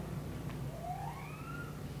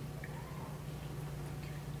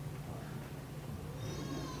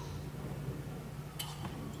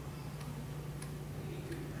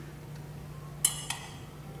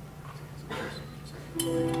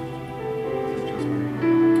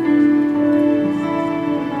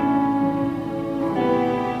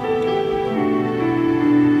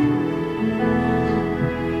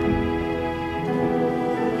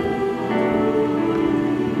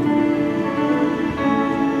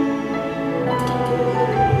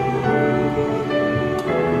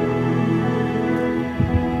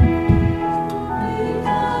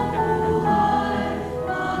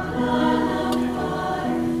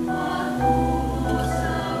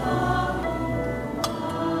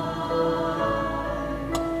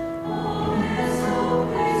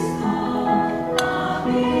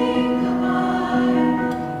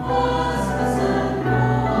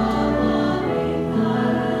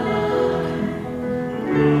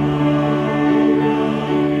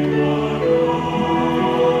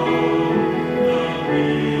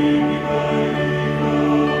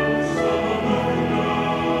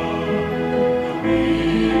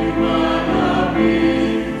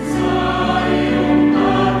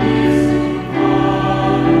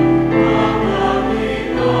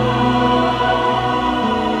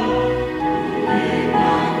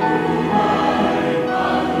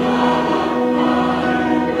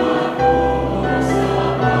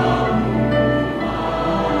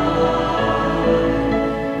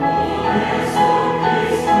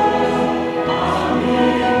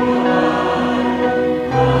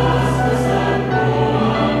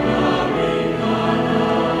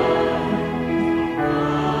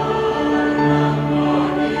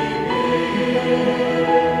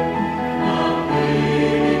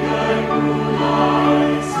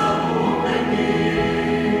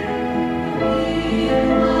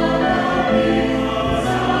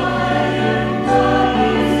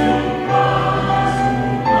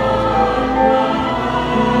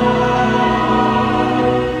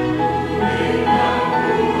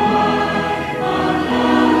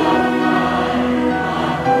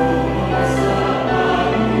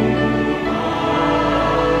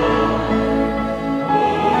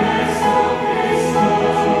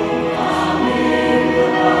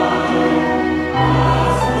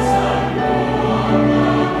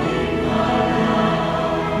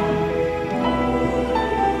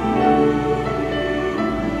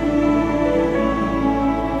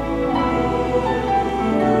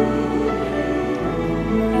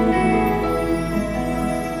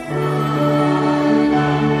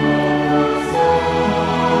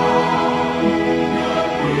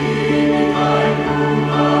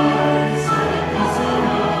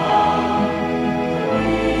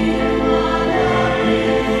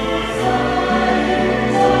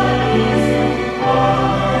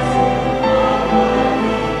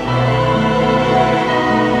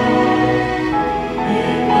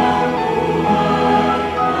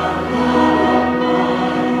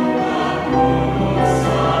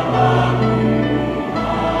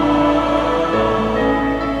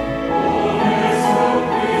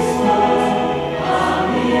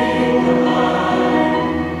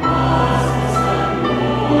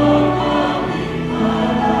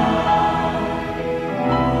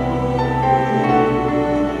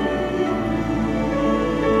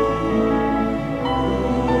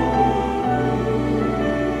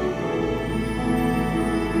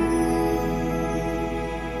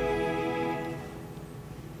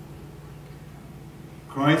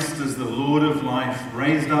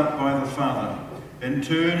 Father. In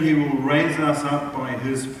turn, he will raise us up by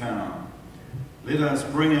his power. Let us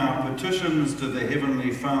bring our petitions to the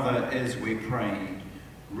Heavenly Father as we pray.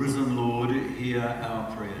 Risen Lord, hear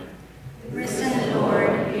our prayer. Risen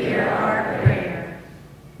Lord, hear our prayer.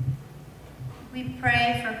 We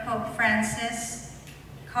pray for Pope Francis,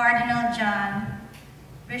 Cardinal John,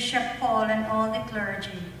 Bishop Paul, and all the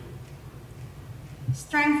clergy.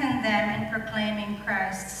 Strengthen them in proclaiming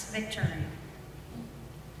Christ's victory.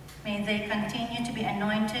 May they continue to be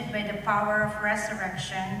anointed by the power of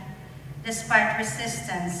resurrection, despite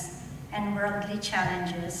resistance and worldly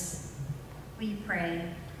challenges. We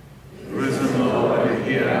pray. Risen Lord,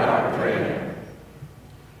 hear our prayer.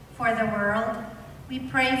 For the world, we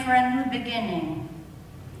pray for a new beginning,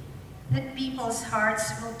 that people's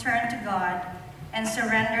hearts will turn to God and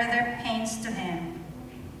surrender their pains to him.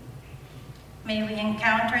 May we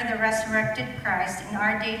encounter the resurrected Christ in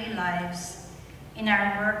our daily lives, in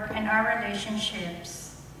our work and our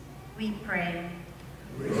relationships. We pray.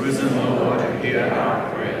 Risen Lord, hear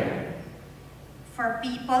our prayer. For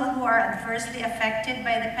people who are adversely affected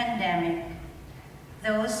by the pandemic,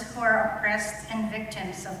 those who are oppressed and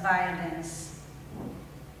victims of violence,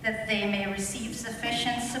 that they may receive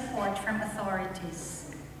sufficient support from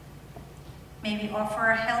authorities. May we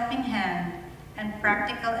offer a helping hand and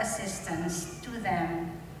practical assistance to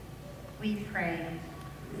them. We pray.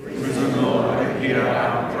 Risen Lord, hear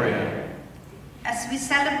our prayer. As we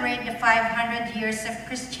celebrate the 500 years of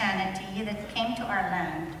Christianity that came to our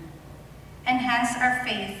land, enhance our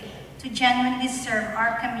faith to genuinely serve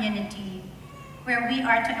our community, where we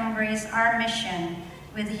are to embrace our mission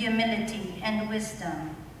with humility and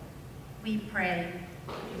wisdom. We pray.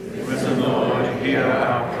 Risen Lord, hear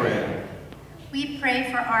our prayer. We pray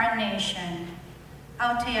for our nation,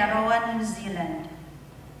 Aotearoa, New Zealand.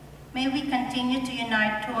 May we continue to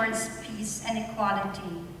unite towards peace and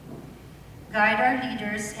equality. Guide our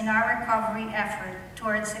leaders in our recovery effort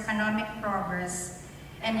towards economic progress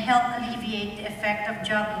and help alleviate the effect of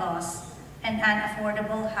job loss and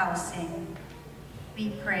unaffordable housing.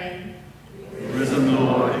 We pray. Risen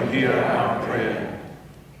Lord, hear our prayer.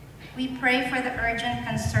 We pray for the urgent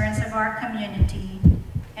concerns of our community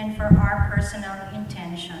and for our personal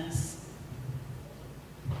intentions.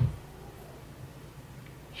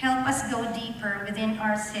 Help us go deeper within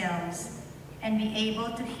ourselves and be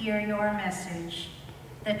able to hear your message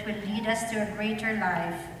that will lead us to a greater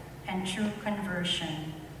life and true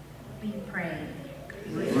conversion. We pray.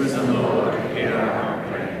 Risen Lord, hear our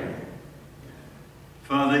prayer.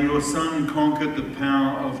 Father, your Son conquered the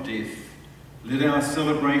power of death. Let our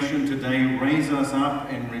celebration today raise us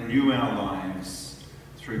up and renew our lives.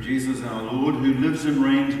 Through Jesus our Lord, who lives and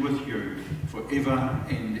reigns with you forever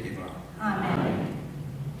and ever. Amen.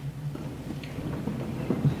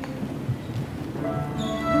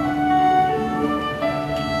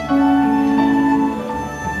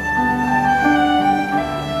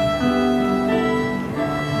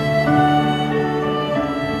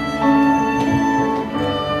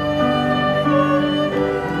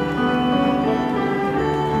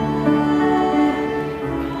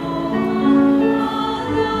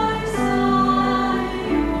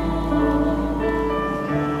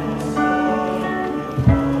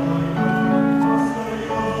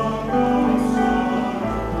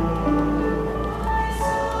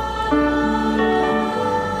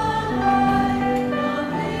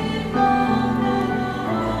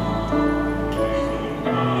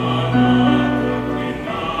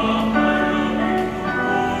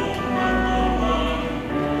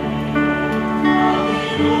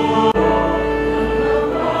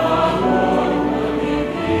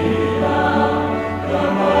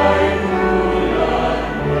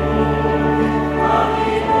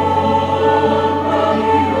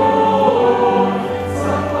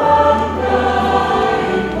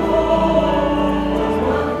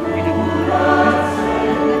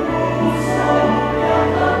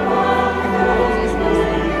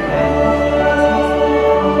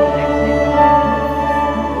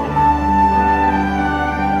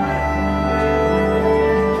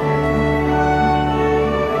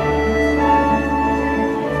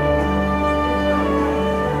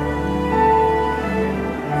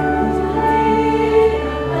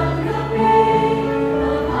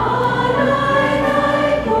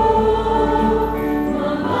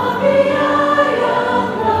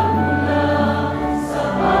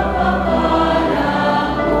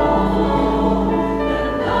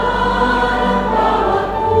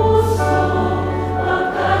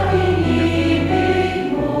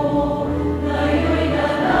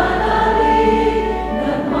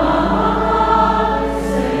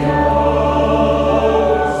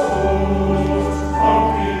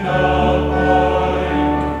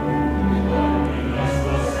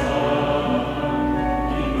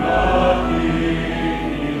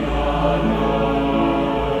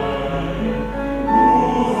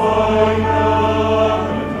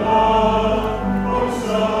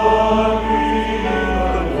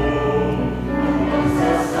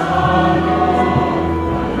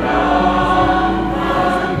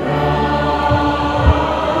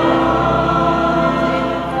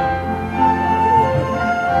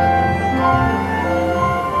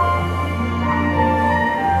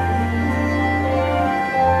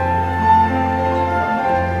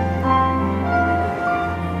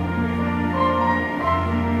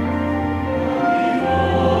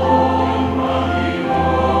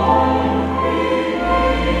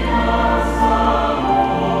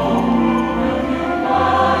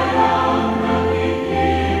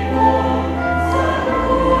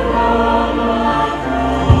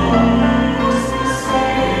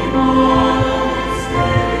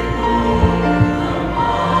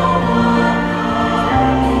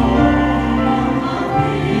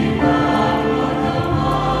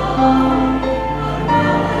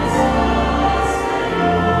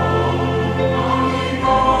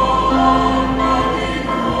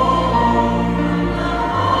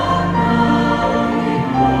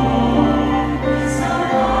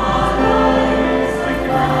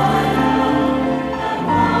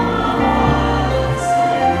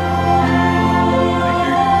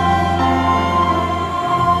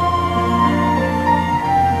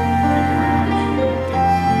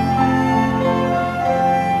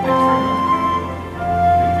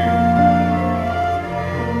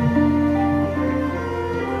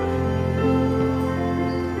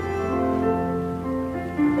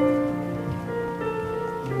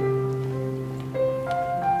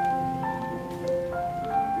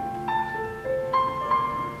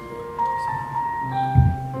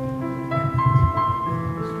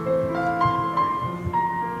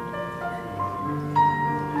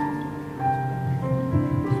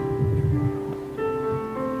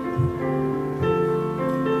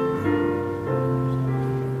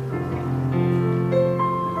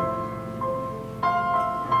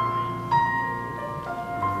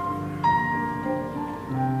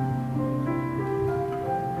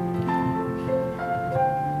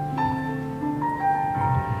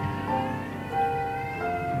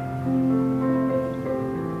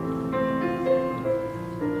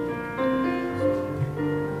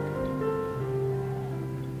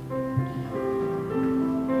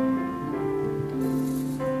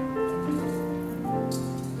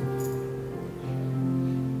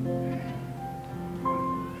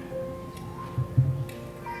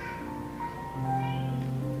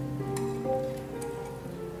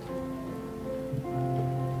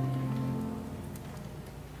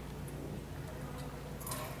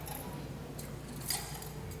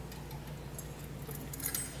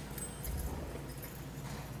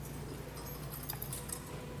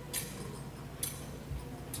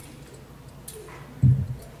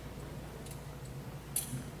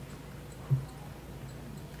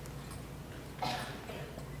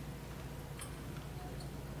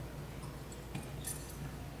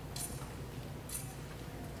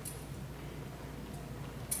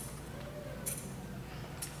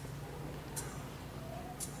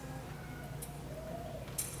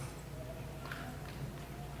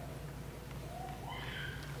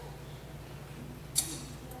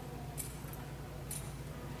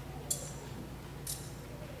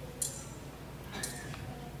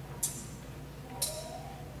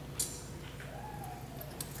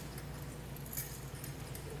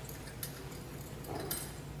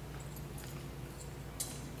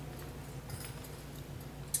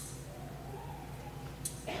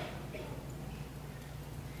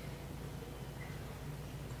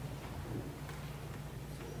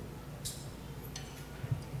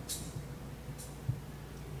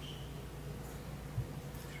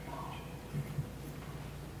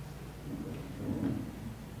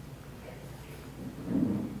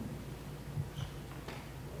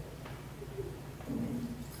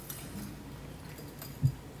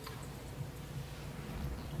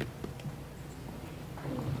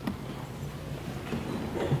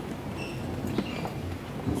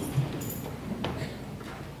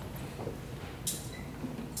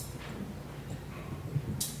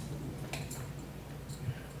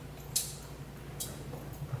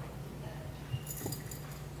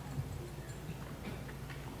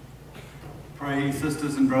 pray,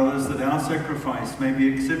 sisters and brothers, that our sacrifice may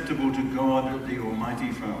be acceptable to God, the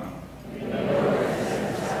Almighty Father.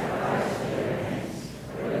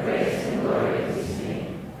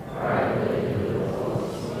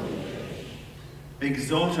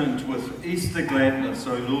 Exultant with Easter gladness,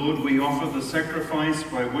 O Lord, we offer the sacrifice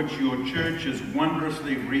by which your church is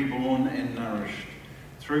wondrously reborn and nourished.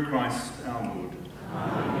 Through Christ our Lord.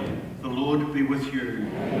 Amen. The Lord be with you.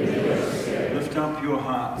 Lift up your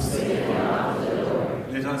hearts.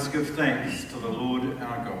 Let us give thanks to the Lord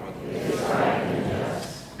our God.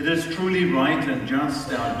 It is truly right and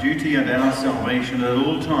just, our duty and our salvation at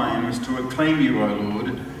all times to acclaim you, O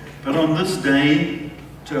Lord, but on this day,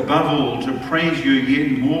 above all, to praise you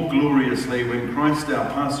yet more gloriously when Christ our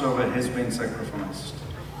Passover has been sacrificed.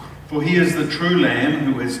 For he is the true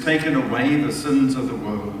Lamb who has taken away the sins of the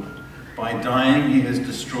world. By dying he has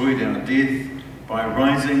destroyed our death, by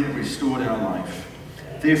rising restored our life.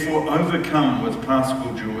 Therefore, overcome with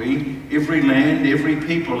paschal joy, every land, every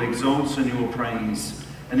people exalts in your praise,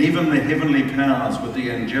 and even the heavenly powers with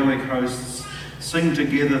the angelic hosts sing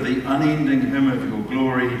together the unending hymn of your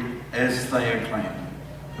glory as they acclaim.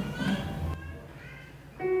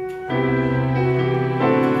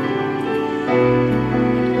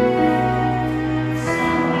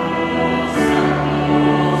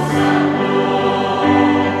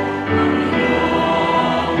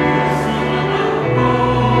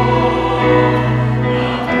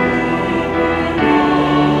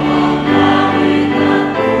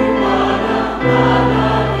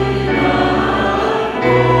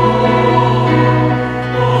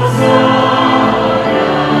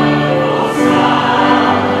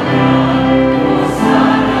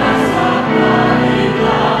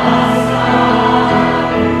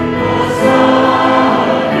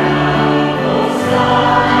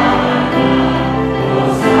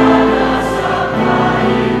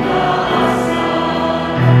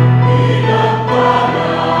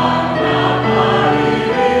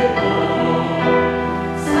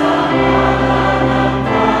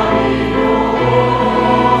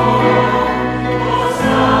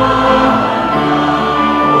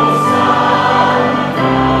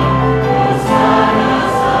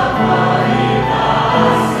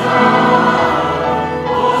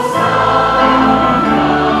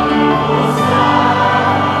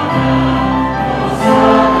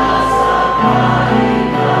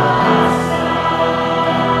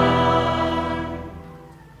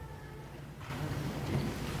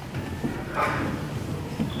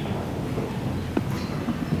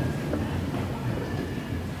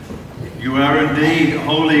 You are indeed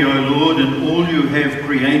holy, O Lord, and all you have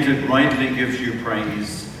created rightly gives you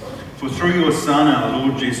praise. For through your Son, our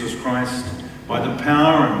Lord Jesus Christ, by the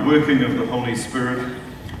power and working of the Holy Spirit,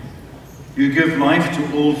 you give life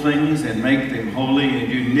to all things and make them holy,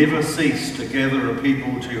 and you never cease to gather a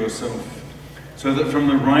people to yourself, so that from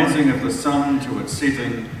the rising of the sun to its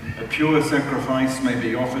setting, a pure sacrifice may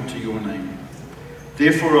be offered to your name.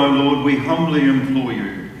 Therefore, O Lord, we humbly implore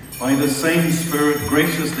you, by the same Spirit,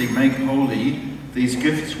 graciously make holy these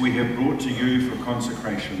gifts we have brought to you for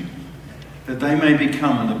consecration, that they may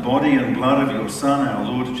become the body and blood of your Son, our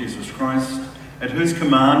Lord Jesus Christ, at whose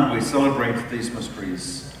command we celebrate these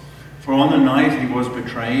mysteries. For on the night he was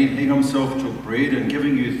betrayed, he himself took bread, and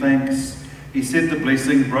giving you thanks, he said the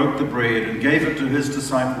blessing, broke the bread, and gave it to his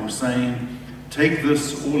disciples, saying, "Take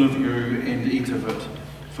this, all of you, and eat of it,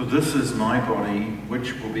 for this is my body,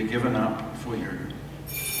 which will be given up for you."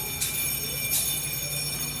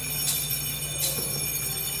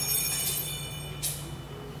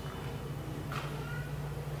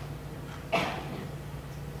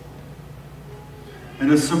 In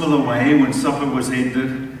a similar way, when supper was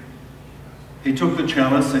ended, he took the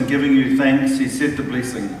chalice, and giving you thanks, he said the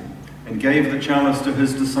blessing, and gave the chalice to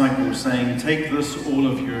his disciples, saying, "Take this, all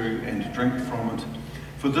of you, and drink from it,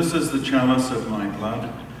 for this is the chalice of my blood,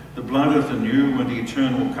 the blood of the new and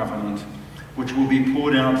eternal covenant, which will be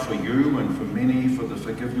poured out for you and for many for the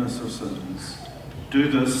forgiveness of sins. Do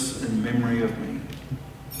this in memory of me."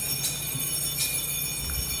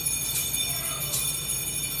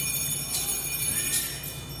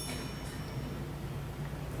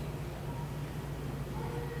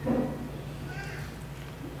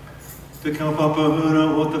 Te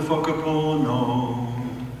kaupapahura o te whakapono.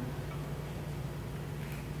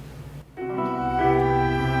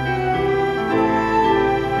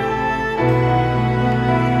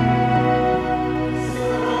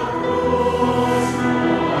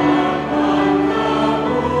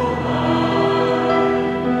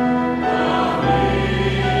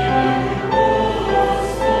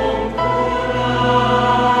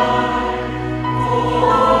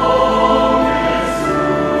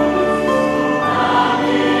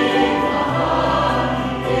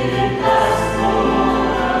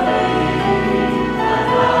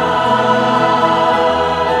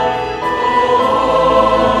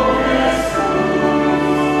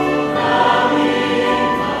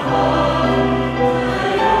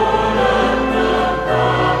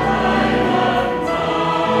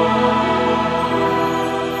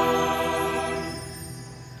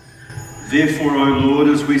 Therefore, O Lord,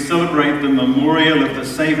 as we celebrate the memorial of the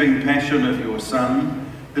saving passion of your Son,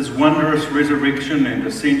 his wondrous resurrection and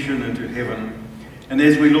ascension into heaven, and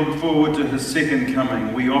as we look forward to his second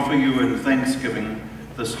coming, we offer you in thanksgiving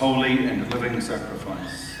this holy and living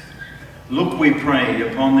sacrifice. Look, we pray,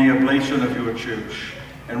 upon the oblation of your church,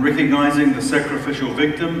 and recognizing the sacrificial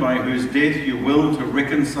victim by whose death you will to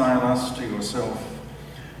reconcile us to yourself.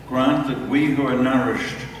 Grant that we who are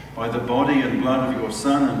nourished by the body and blood of your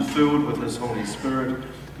Son and filled with his Holy Spirit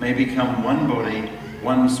may become one body,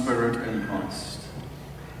 one Spirit in Christ.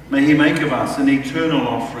 May he make of us an eternal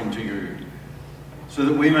offering to you, so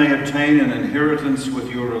that we may obtain an inheritance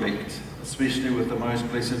with your elect, especially with the most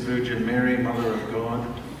blessed Virgin Mary, Mother of God,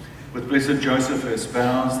 with blessed Joseph, her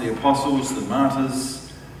spouse, the apostles, the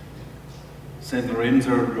martyrs, St.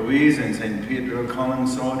 Lorenzo Ruiz and St. Pedro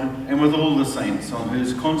Collinsod, and with all the saints on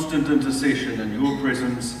whose constant intercession in your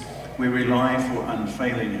presence we rely for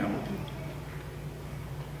unfailing help.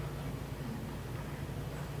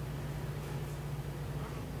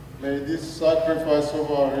 May this sacrifice of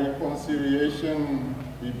our reconciliation,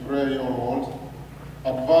 we pray, O Lord,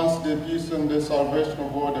 advance the peace and the salvation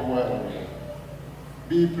of all the world.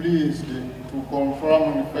 Be pleased to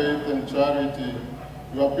confirm in faith and charity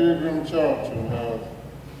your pilgrim church on earth.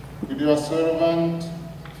 With your servant,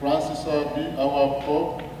 Francis our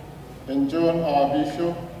Pope, and John our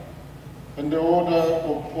Bishop, and the order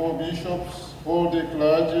of all bishops, all the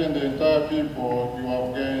clergy, and the entire people you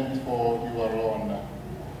have gained for your own.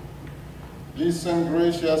 Listen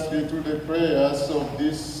graciously to the prayers of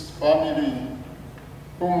this family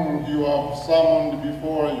whom you have summoned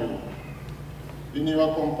before you. In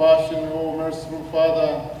your compassion, O merciful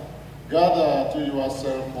Father, gather to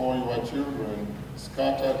yourself all your children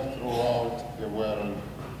scattered throughout the world.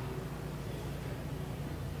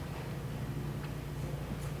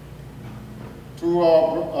 To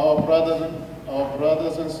our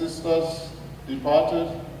brothers and sisters departed,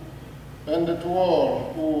 and to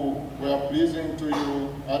all who were pleasing to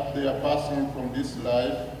you at their passing from this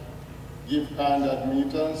life, give kind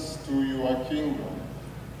admittance to your kingdom.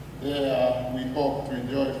 There we hope to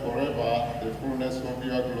enjoy forever the fullness of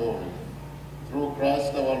your glory. Through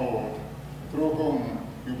Christ our Lord, through whom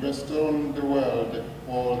you bestow on the world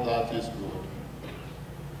all that is good.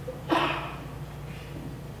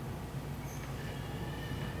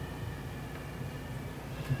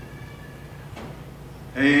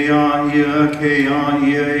 Ea ia ke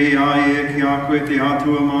ia ke a koe te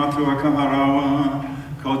atua mātua kaharawa,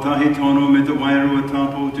 ko tahi tono me te wairua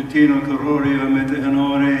tapo tu tino karoria me te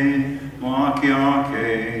hanore, mo ake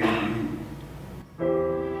ake. Amen.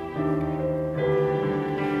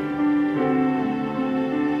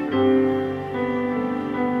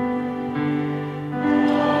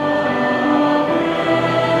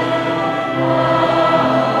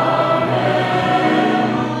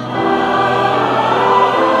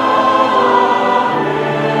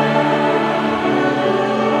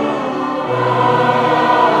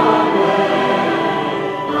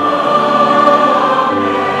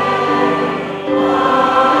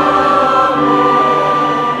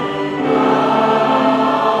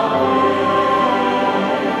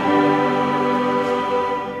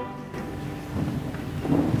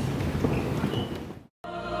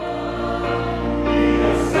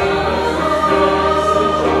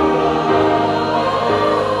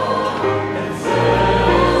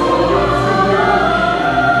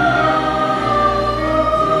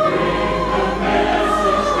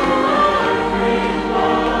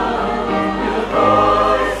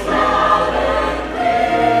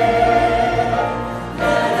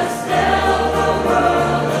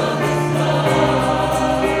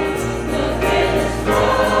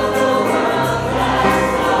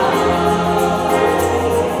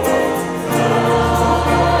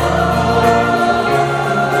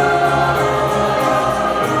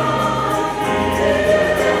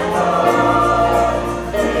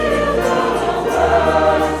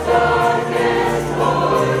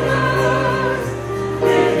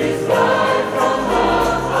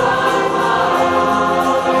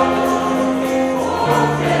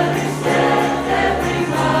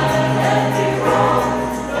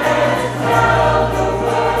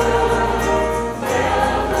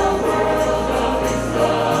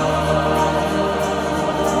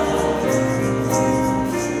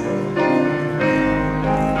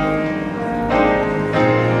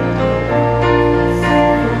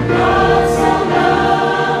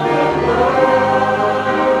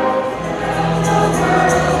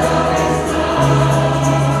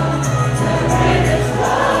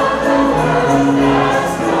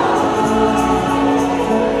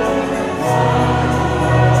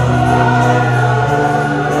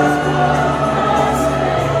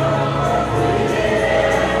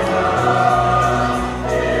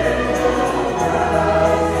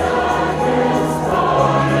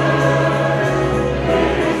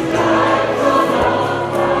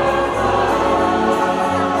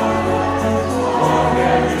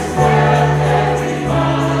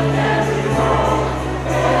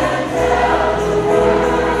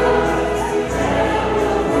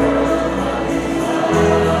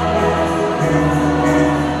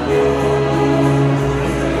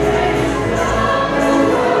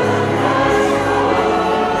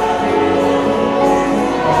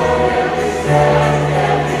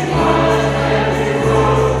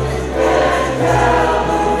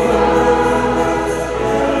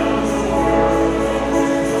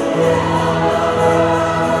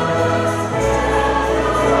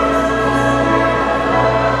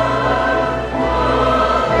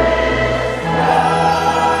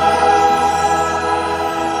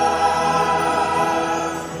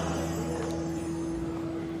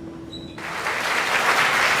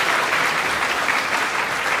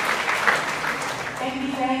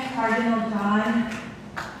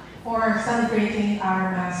 for celebrating our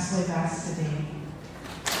Mass with us today.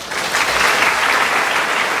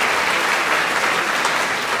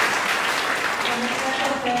 And a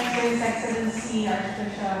special thanks to His Excellency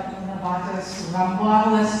Archbishop Novatus Rugambwa,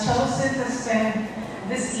 who has chosen to spend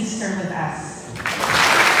this Easter with us.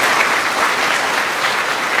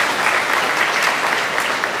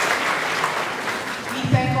 We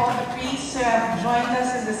thank all the priests who have joined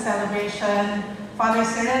us in the celebration. Father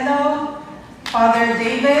Cirilo, Father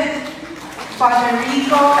David, Father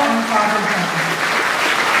Rico, and Father John.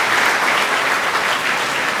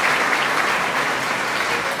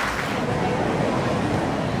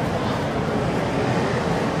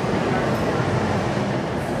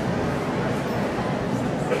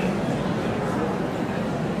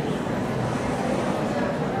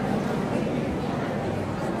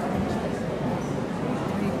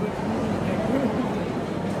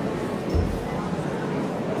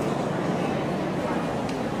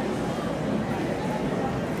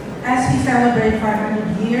 As we celebrate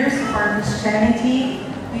 500 years of our Christianity,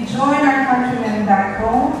 we join our countrymen back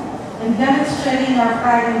home in demonstrating our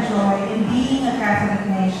pride and joy in being a Catholic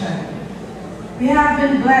nation. We have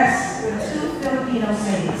been blessed with 2 Filipino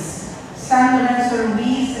saints, San Lorenzo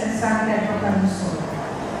Ruiz and San Pedro Canuso,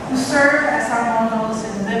 who serve as our models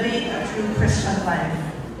in living a true Christian life.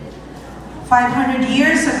 500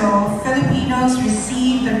 years ago, Filipinos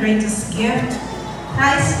received the greatest gift,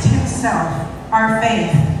 Christ Himself, our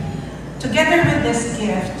faith. Together with this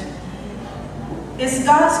gift is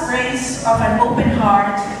God's grace of an open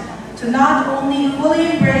heart to not only fully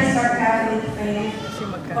embrace our Catholic faith,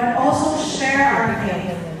 but also share our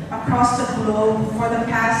faith across the globe for the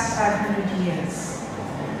past 500 years.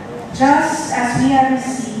 Just as we have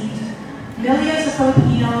received, millions of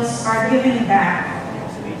Filipinos are giving back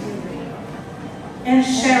and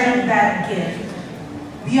sharing that gift.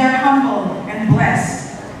 We are humbled and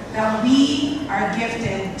blessed that we are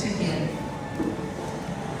gifted to give.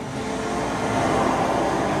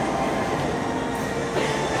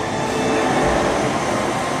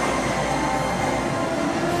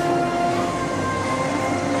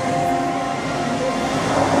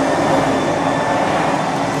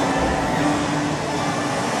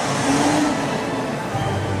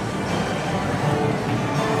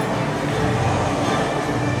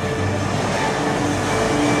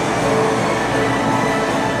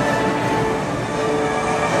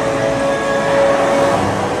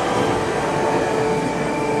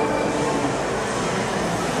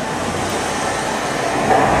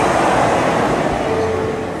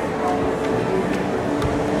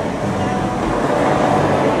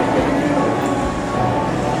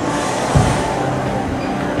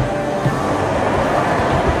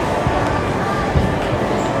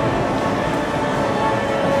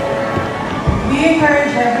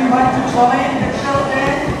 Join the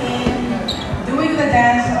children in doing the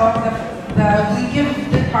dance of the We Give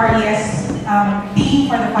the Parties theme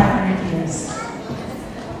for the 500 years.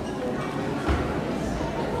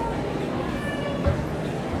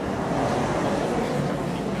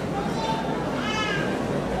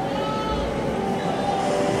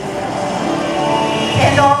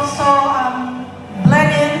 And also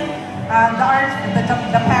Glennon,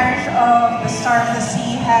 the parish of the Star of the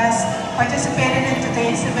Sea has participated in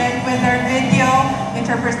today's event with their video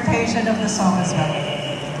interpretation of the song as well.